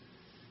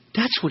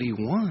 That's what He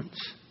wants.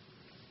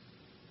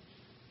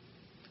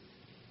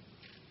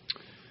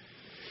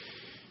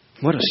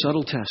 What a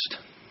subtle test.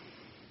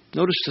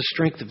 Notice the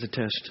strength of the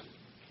test.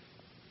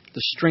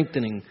 The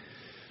strengthening,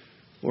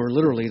 or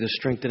literally the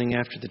strengthening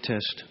after the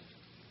test.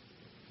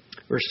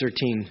 Verse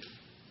 13.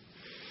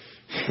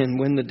 And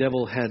when the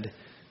devil had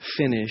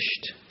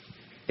finished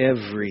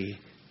every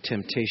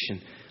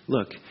temptation.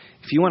 Look,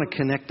 if you want to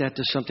connect that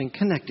to something,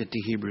 connect it to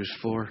Hebrews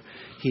 4.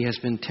 He has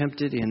been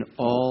tempted in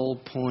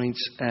all points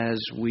as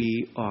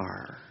we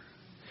are.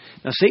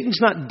 Now, Satan's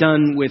not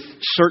done with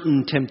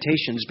certain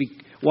temptations.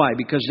 Why?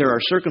 Because there are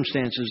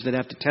circumstances that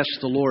have to test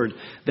the Lord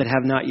that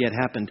have not yet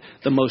happened.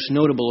 The most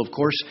notable, of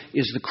course,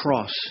 is the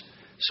cross.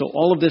 So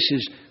all of this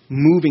is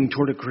moving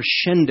toward a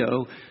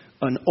crescendo,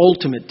 an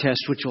ultimate test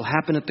which will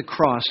happen at the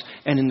cross.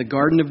 And in the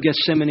Garden of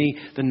Gethsemane,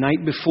 the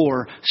night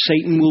before,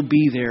 Satan will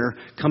be there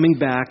coming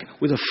back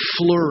with a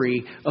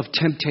flurry of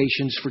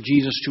temptations for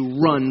Jesus to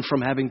run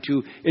from having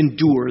to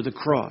endure the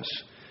cross.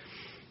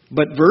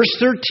 But verse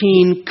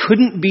 13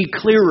 couldn't be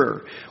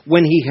clearer.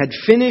 When He had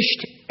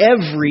finished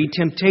every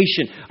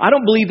temptation. I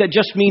don't believe that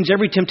just means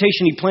every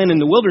temptation He planned in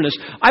the wilderness.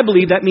 I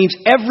believe that means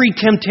every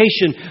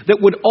temptation that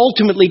would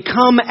ultimately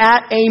come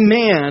at a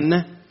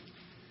man,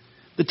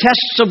 the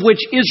tests of which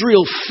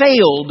Israel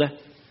failed,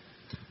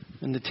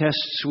 and the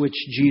tests which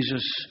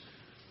Jesus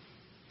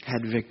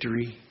had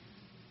victory.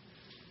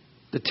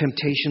 The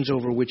temptations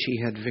over which He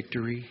had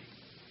victory.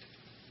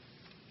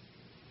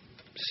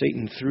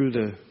 Satan threw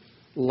the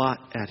lot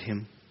at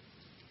Him.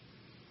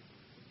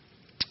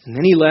 And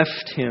then He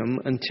left Him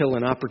until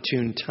an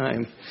opportune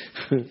time.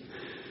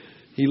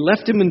 He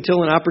left Him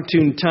until an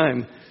opportune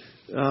time.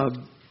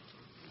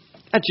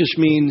 That just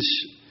means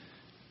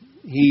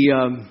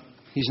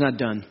He's not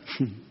done.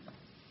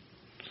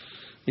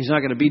 He's not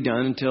going to be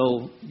done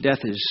until death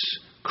is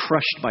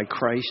crushed by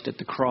Christ at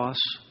the cross.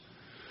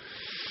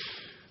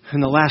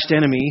 And the last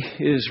enemy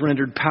is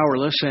rendered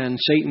powerless, and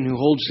Satan, who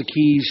holds the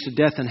keys to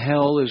death and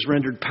hell, is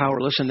rendered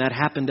powerless, and that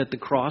happened at the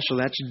cross, so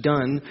that's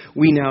done.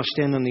 We now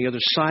stand on the other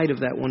side of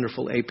that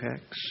wonderful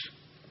apex.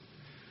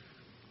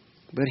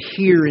 But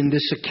here in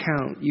this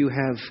account, you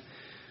have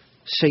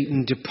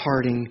Satan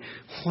departing.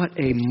 What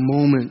a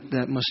moment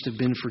that must have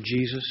been for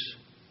Jesus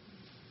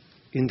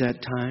in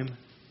that time.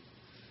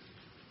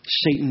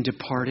 Satan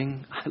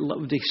departing. I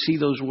love to see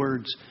those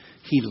words.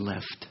 He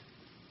left.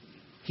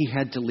 He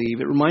had to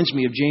leave. It reminds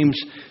me of James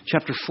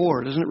chapter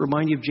 4. Doesn't it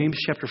remind you of James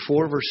chapter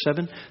 4, verse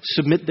 7?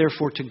 Submit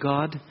therefore to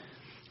God.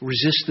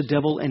 Resist the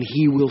devil and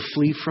he will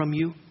flee from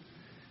you.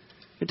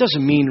 It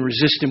doesn't mean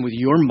resist him with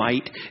your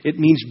might. It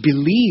means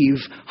believe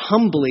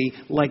humbly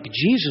like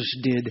Jesus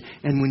did.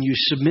 And when you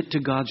submit to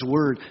God's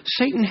word,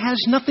 Satan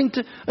has nothing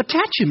to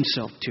attach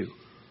himself to.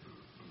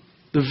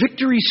 The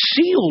victory's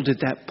sealed at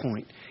that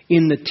point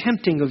in the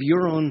tempting of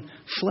your own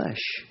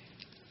flesh.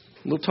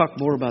 We'll talk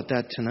more about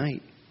that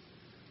tonight.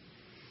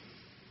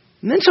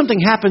 And then something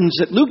happens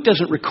that Luke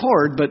doesn't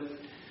record, but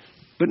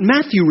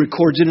Matthew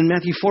records it in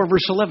Matthew 4,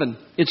 verse 11.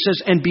 It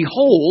says, and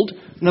behold,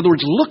 in other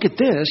words, look at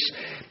this,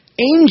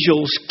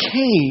 angels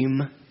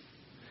came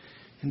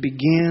and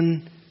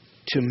began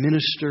to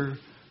minister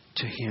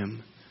to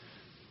him.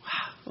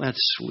 Wow, that's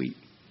sweet.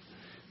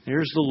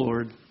 There's the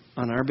Lord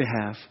on our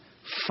behalf,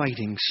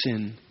 fighting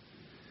sin,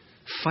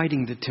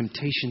 fighting the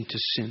temptation to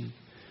sin.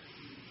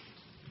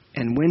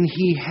 And when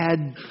he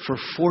had for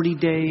 40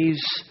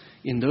 days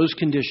in those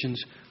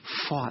conditions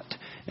fought,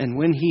 and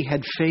when he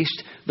had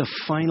faced the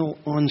final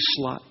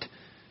onslaught,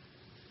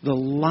 the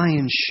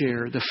lion's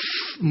share, the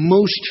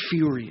most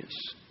furious,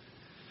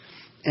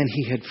 and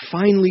he had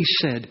finally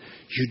said,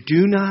 you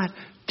do not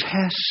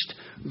test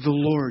the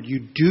Lord.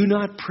 You do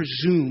not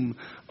presume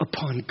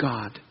upon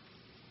God.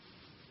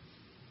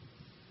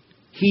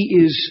 He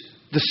is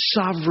the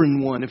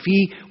sovereign one. If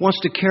he wants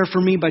to care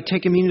for me by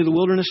taking me into the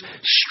wilderness,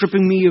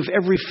 stripping me of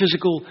every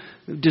physical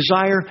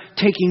desire,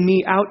 taking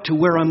me out to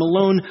where I'm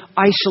alone,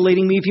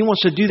 isolating me, if he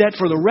wants to do that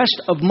for the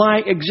rest of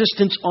my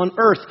existence on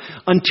earth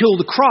until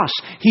the cross,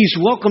 he's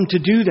welcome to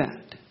do that.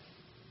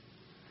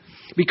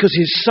 Because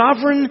his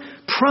sovereign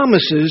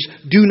promises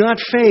do not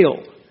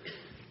fail.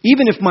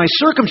 Even if my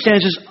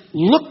circumstances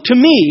look to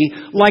me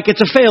like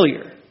it's a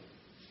failure.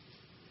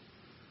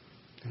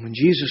 And when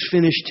Jesus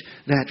finished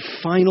that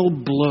final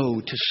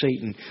blow to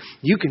Satan,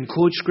 you can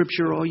quote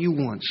Scripture all you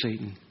want,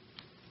 Satan.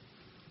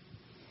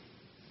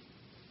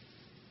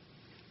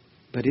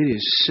 But it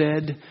is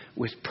said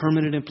with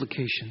permanent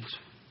implications.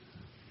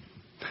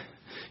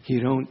 You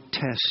don't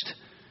test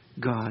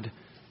God.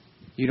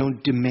 You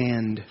don't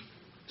demand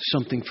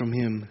something from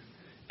him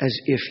as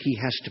if he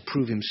has to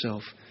prove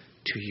himself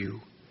to you.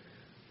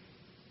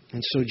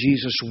 And so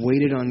Jesus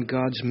waited on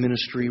God's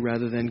ministry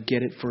rather than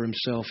get it for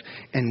himself.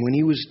 And when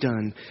he was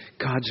done,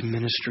 God's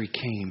ministry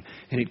came.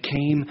 And it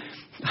came,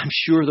 I'm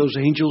sure those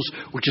angels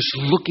were just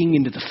looking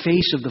into the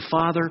face of the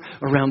Father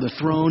around the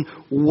throne,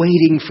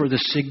 waiting for the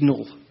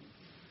signal.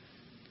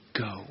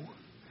 Go.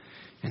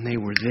 And they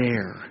were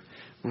there,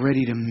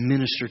 ready to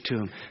minister to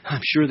him.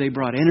 I'm sure they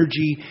brought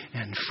energy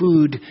and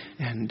food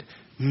and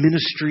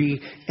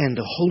ministry, and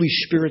the Holy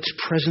Spirit's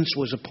presence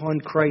was upon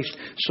Christ,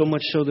 so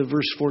much so that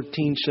verse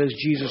 14 says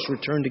Jesus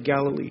returned to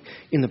Galilee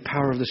in the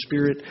power of the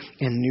Spirit,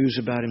 and news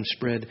about him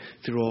spread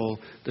through all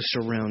the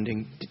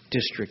surrounding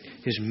district.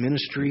 His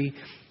ministry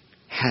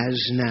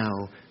has now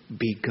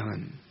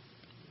begun.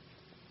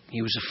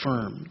 He was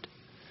affirmed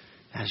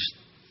as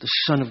the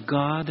Son of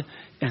God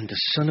and the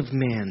Son of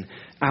Man,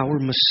 our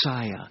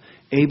Messiah,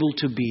 able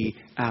to be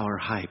our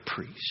high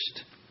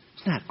priest.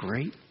 Isn't that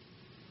great?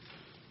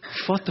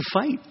 He fought the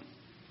fight.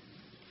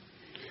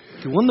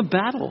 He won the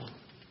battle.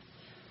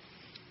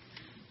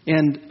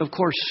 And, of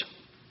course,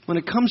 when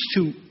it comes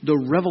to the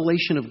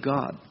revelation of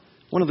God,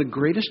 one of the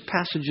greatest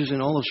passages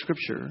in all of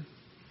Scripture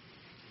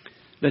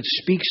that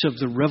speaks of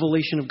the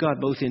revelation of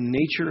God, both in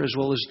nature as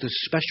well as the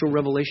special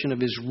revelation of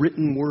His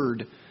written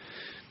Word,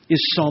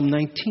 is Psalm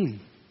 19.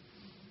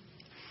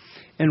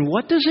 And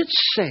what does it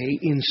say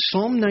in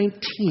Psalm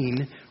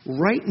 19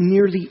 right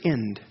near the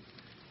end?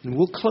 And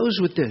we'll close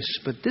with this,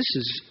 but this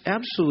is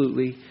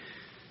absolutely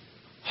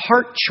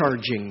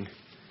heart-charging.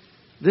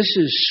 This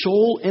is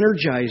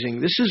soul-energizing.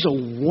 This is a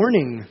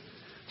warning.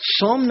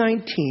 Psalm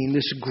 19,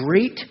 this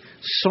great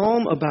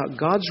psalm about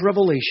God's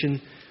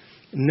revelation,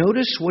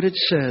 notice what it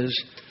says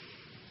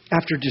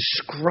after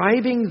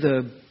describing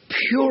the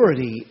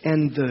purity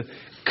and the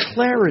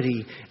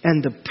clarity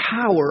and the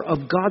power of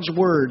God's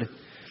Word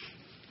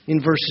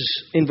in verse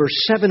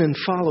 7 and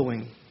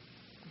following.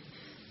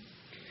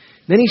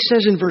 Then he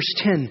says in verse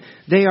 10,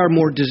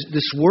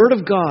 this word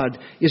of God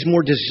is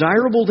more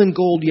desirable than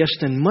gold, yes,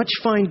 than much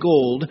fine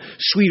gold,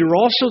 sweeter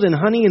also than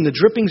honey and the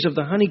drippings of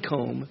the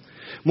honeycomb.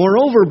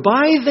 Moreover,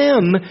 by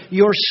them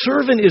your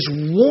servant is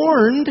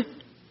warned.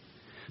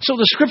 So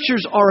the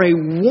Scriptures are a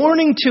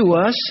warning to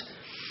us,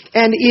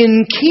 and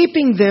in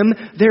keeping them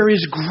there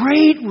is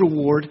great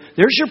reward.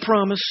 There's your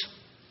promise.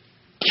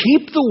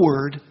 Keep the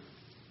word.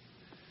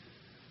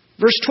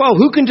 Verse 12,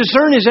 who can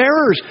discern his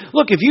errors?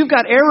 Look, if you've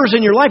got errors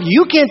in your life,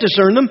 you can't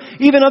discern them.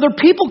 Even other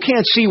people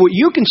can't see what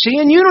you can see,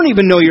 and you don't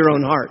even know your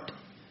own heart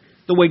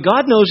the way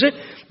God knows it.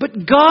 But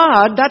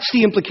God, that's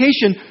the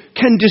implication,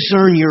 can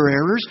discern your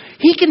errors.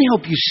 He can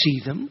help you see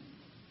them.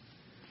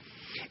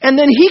 And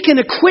then He can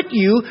acquit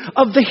you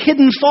of the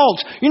hidden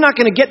faults. You're not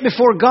going to get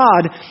before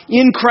God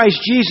in Christ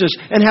Jesus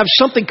and have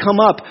something come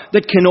up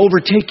that can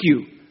overtake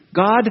you.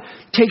 God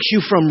takes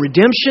you from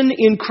redemption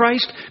in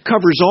Christ,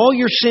 covers all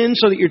your sins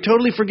so that you're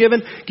totally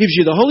forgiven, gives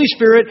you the Holy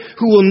Spirit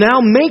who will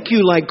now make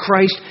you like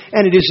Christ,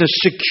 and it is a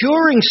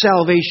securing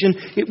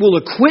salvation. It will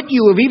acquit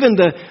you of even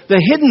the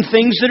hidden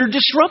things that are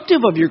disruptive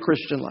of your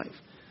Christian life,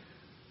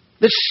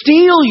 that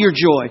steal your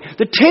joy,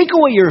 that take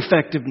away your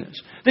effectiveness,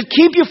 that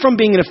keep you from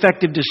being an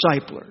effective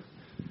discipler,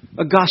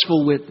 a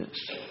gospel witness.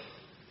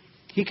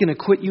 He can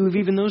acquit you of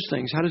even those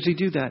things. How does He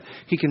do that?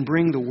 He can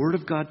bring the Word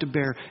of God to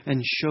bear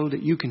and show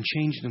that you can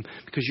change them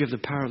because you have the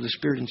power of the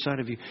Spirit inside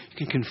of you. You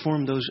can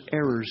conform those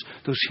errors,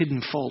 those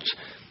hidden faults,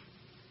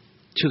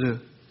 to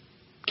the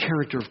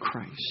character of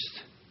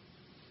Christ.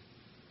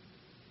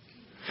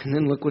 And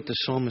then look what the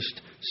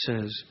psalmist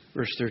says,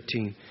 verse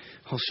 13.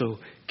 Also,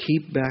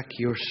 keep back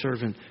your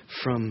servant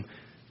from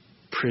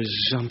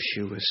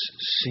presumptuous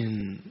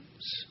sins.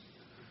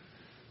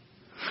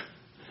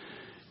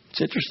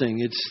 It's interesting.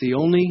 It's the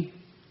only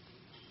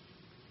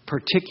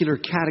particular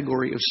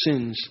category of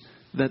sins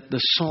that the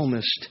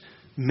psalmist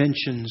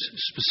mentions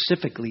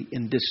specifically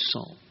in this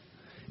psalm.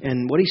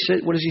 And what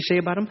does he say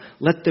about them?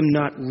 Let them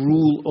not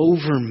rule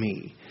over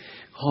me.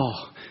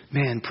 Oh,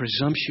 man,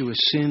 presumptuous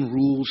sin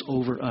rules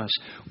over us.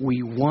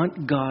 We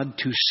want God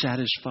to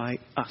satisfy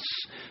us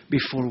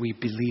before we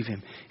believe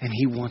Him. And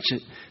He wants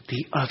it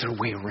the other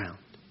way around.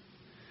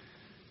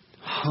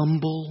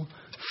 Humble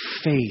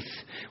faith.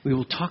 We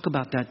will talk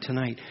about that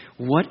tonight.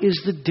 What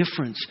is the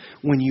difference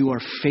when you are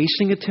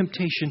facing a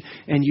temptation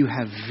and you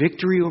have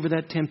victory over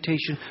that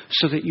temptation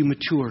so that you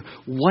mature?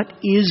 What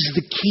is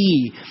the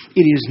key?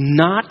 It is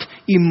not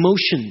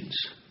emotions.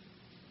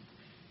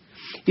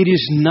 It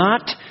is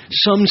not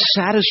some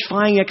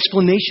satisfying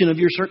explanation of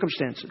your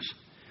circumstances.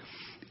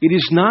 It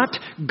is not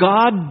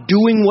God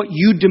doing what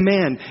you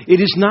demand.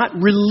 It is not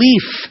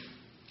relief.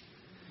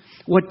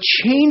 What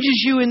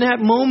changes you in that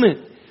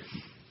moment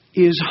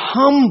is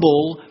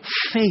humble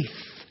faith.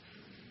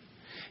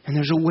 And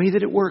there's a way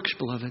that it works,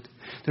 beloved.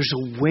 There's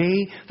a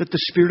way that the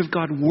Spirit of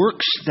God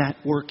works that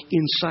work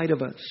inside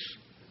of us.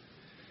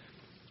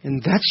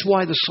 And that's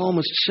why the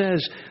psalmist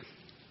says,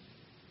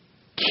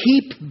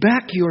 keep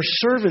back your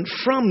servant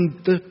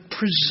from the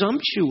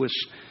presumptuous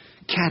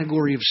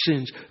category of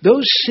sins.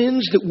 Those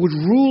sins that would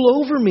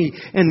rule over me.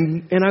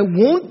 And I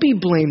won't be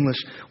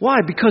blameless. Why?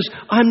 Because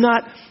I'm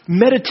not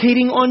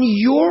meditating on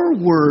your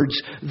words.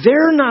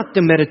 They're not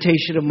the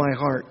meditation of my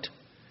heart.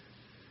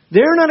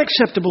 They're not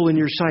acceptable in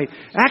your sight.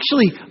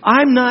 Actually,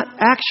 I'm not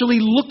actually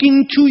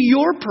looking to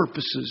your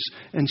purposes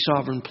and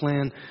sovereign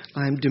plan.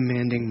 I'm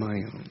demanding my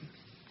own.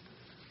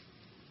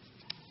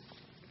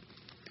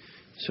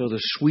 So the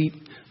sweet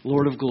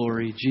Lord of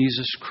glory,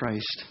 Jesus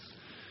Christ,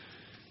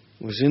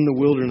 was in the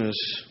wilderness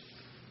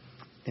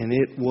And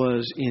it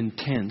was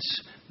intense,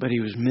 but he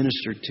was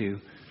ministered to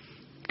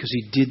because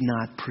he did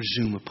not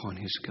presume upon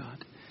his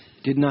God.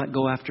 Did not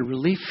go after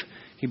relief.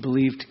 He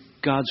believed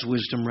God's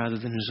wisdom rather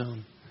than his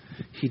own.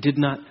 He did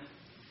not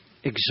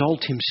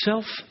exalt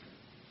himself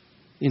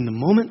in the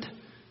moment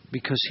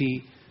because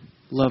he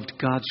loved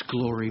God's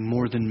glory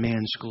more than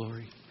man's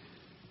glory.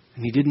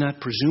 And he did not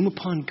presume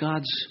upon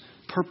God's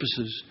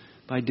purposes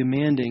by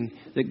demanding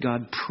that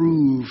God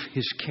prove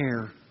his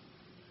care,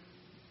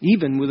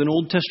 even with an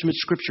Old Testament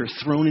scripture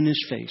thrown in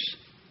his face.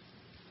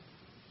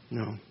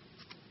 No.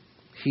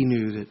 He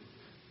knew that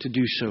to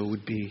do so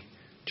would be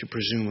to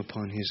presume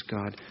upon his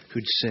God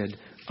who'd said,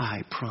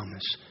 I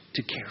promise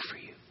to care for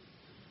you.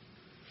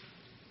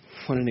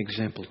 What an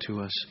example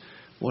to us.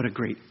 What a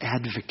great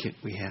advocate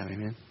we have.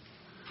 Amen.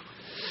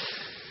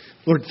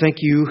 Lord, thank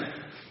you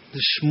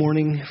this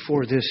morning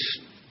for this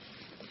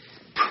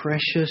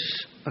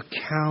precious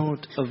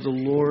account of the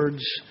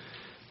Lord's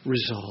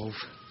resolve.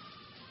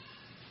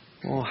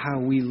 Oh, how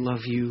we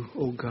love you,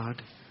 oh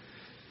God.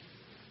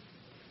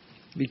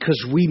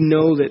 Because we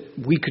know that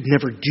we could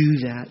never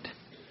do that,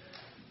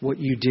 what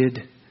you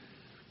did,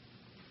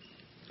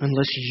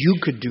 unless you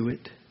could do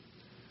it.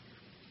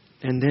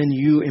 And then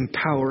you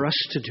empower us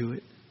to do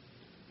it.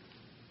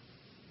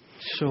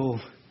 So,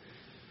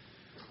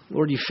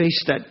 Lord, you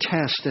faced that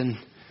test, and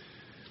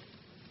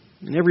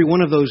every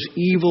one of those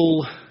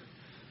evil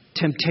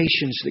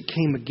temptations that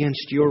came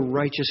against your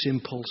righteous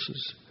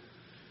impulses.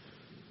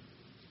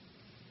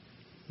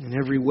 In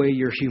every way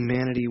your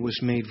humanity was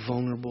made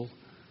vulnerable.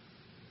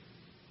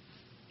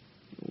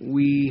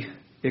 We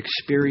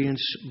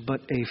experience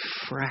but a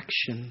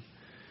fraction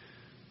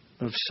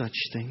of such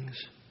things.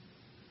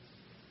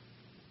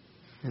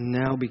 And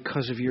now,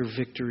 because of your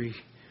victory,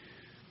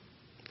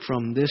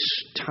 from this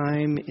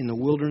time in the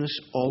wilderness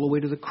all the way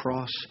to the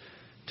cross,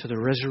 to the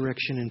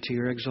resurrection and to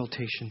your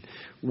exaltation,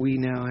 we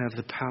now have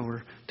the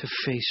power to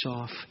face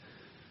off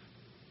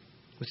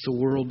with the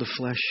world, the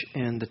flesh,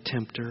 and the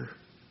tempter.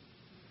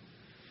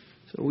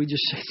 So we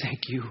just say thank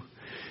you.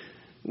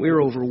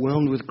 We're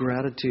overwhelmed with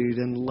gratitude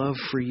and love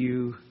for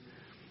you.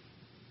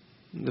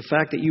 The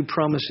fact that you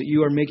promise that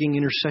you are making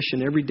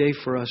intercession every day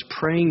for us,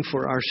 praying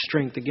for our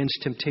strength against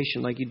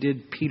temptation like you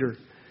did Peter.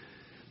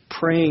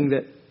 Praying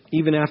that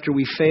even after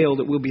we fail,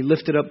 that we'll be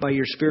lifted up by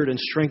your Spirit and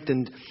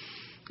strengthened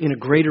in a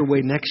greater way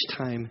next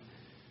time.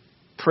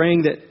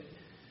 Praying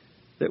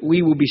that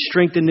we will be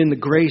strengthened in the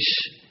grace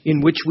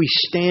in which we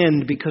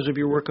stand because of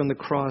your work on the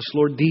cross.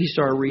 Lord, these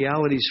are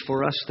realities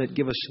for us that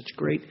give us such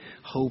great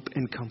hope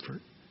and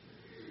comfort.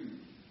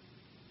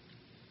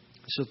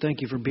 So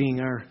thank you for being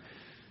our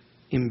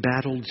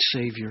embattled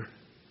Savior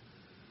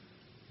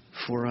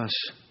for us,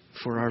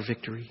 for our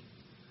victory.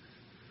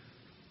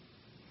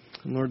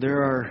 And Lord,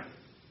 there are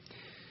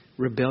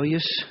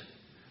rebellious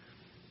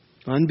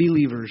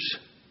unbelievers,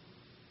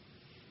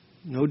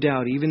 no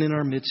doubt, even in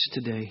our midst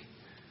today,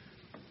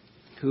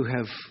 who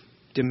have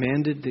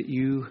demanded that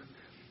you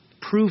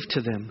prove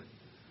to them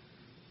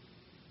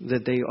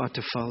that they ought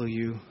to follow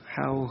you.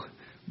 How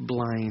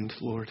blind,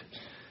 Lord.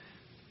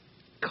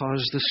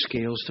 Cause the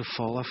scales to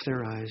fall off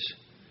their eyes.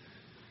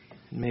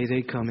 May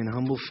they come in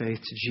humble faith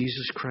to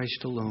Jesus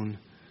Christ alone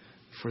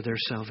for their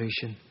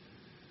salvation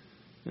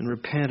and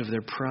repent of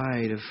their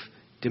pride of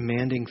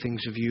demanding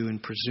things of you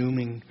and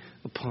presuming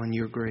upon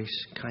your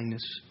grace,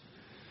 kindness.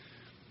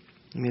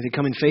 May they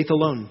come in faith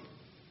alone.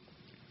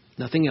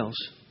 Nothing else.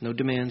 No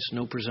demands,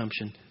 no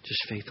presumption. Just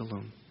faith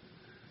alone.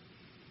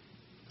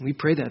 We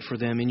pray that for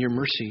them in your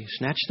mercy.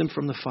 Snatch them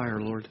from the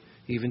fire, Lord,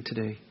 even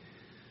today.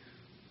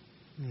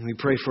 And we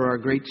pray for our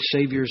great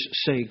Savior's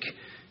sake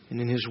and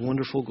in his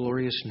wonderful,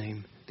 glorious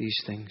name, these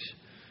things.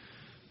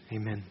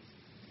 Amen.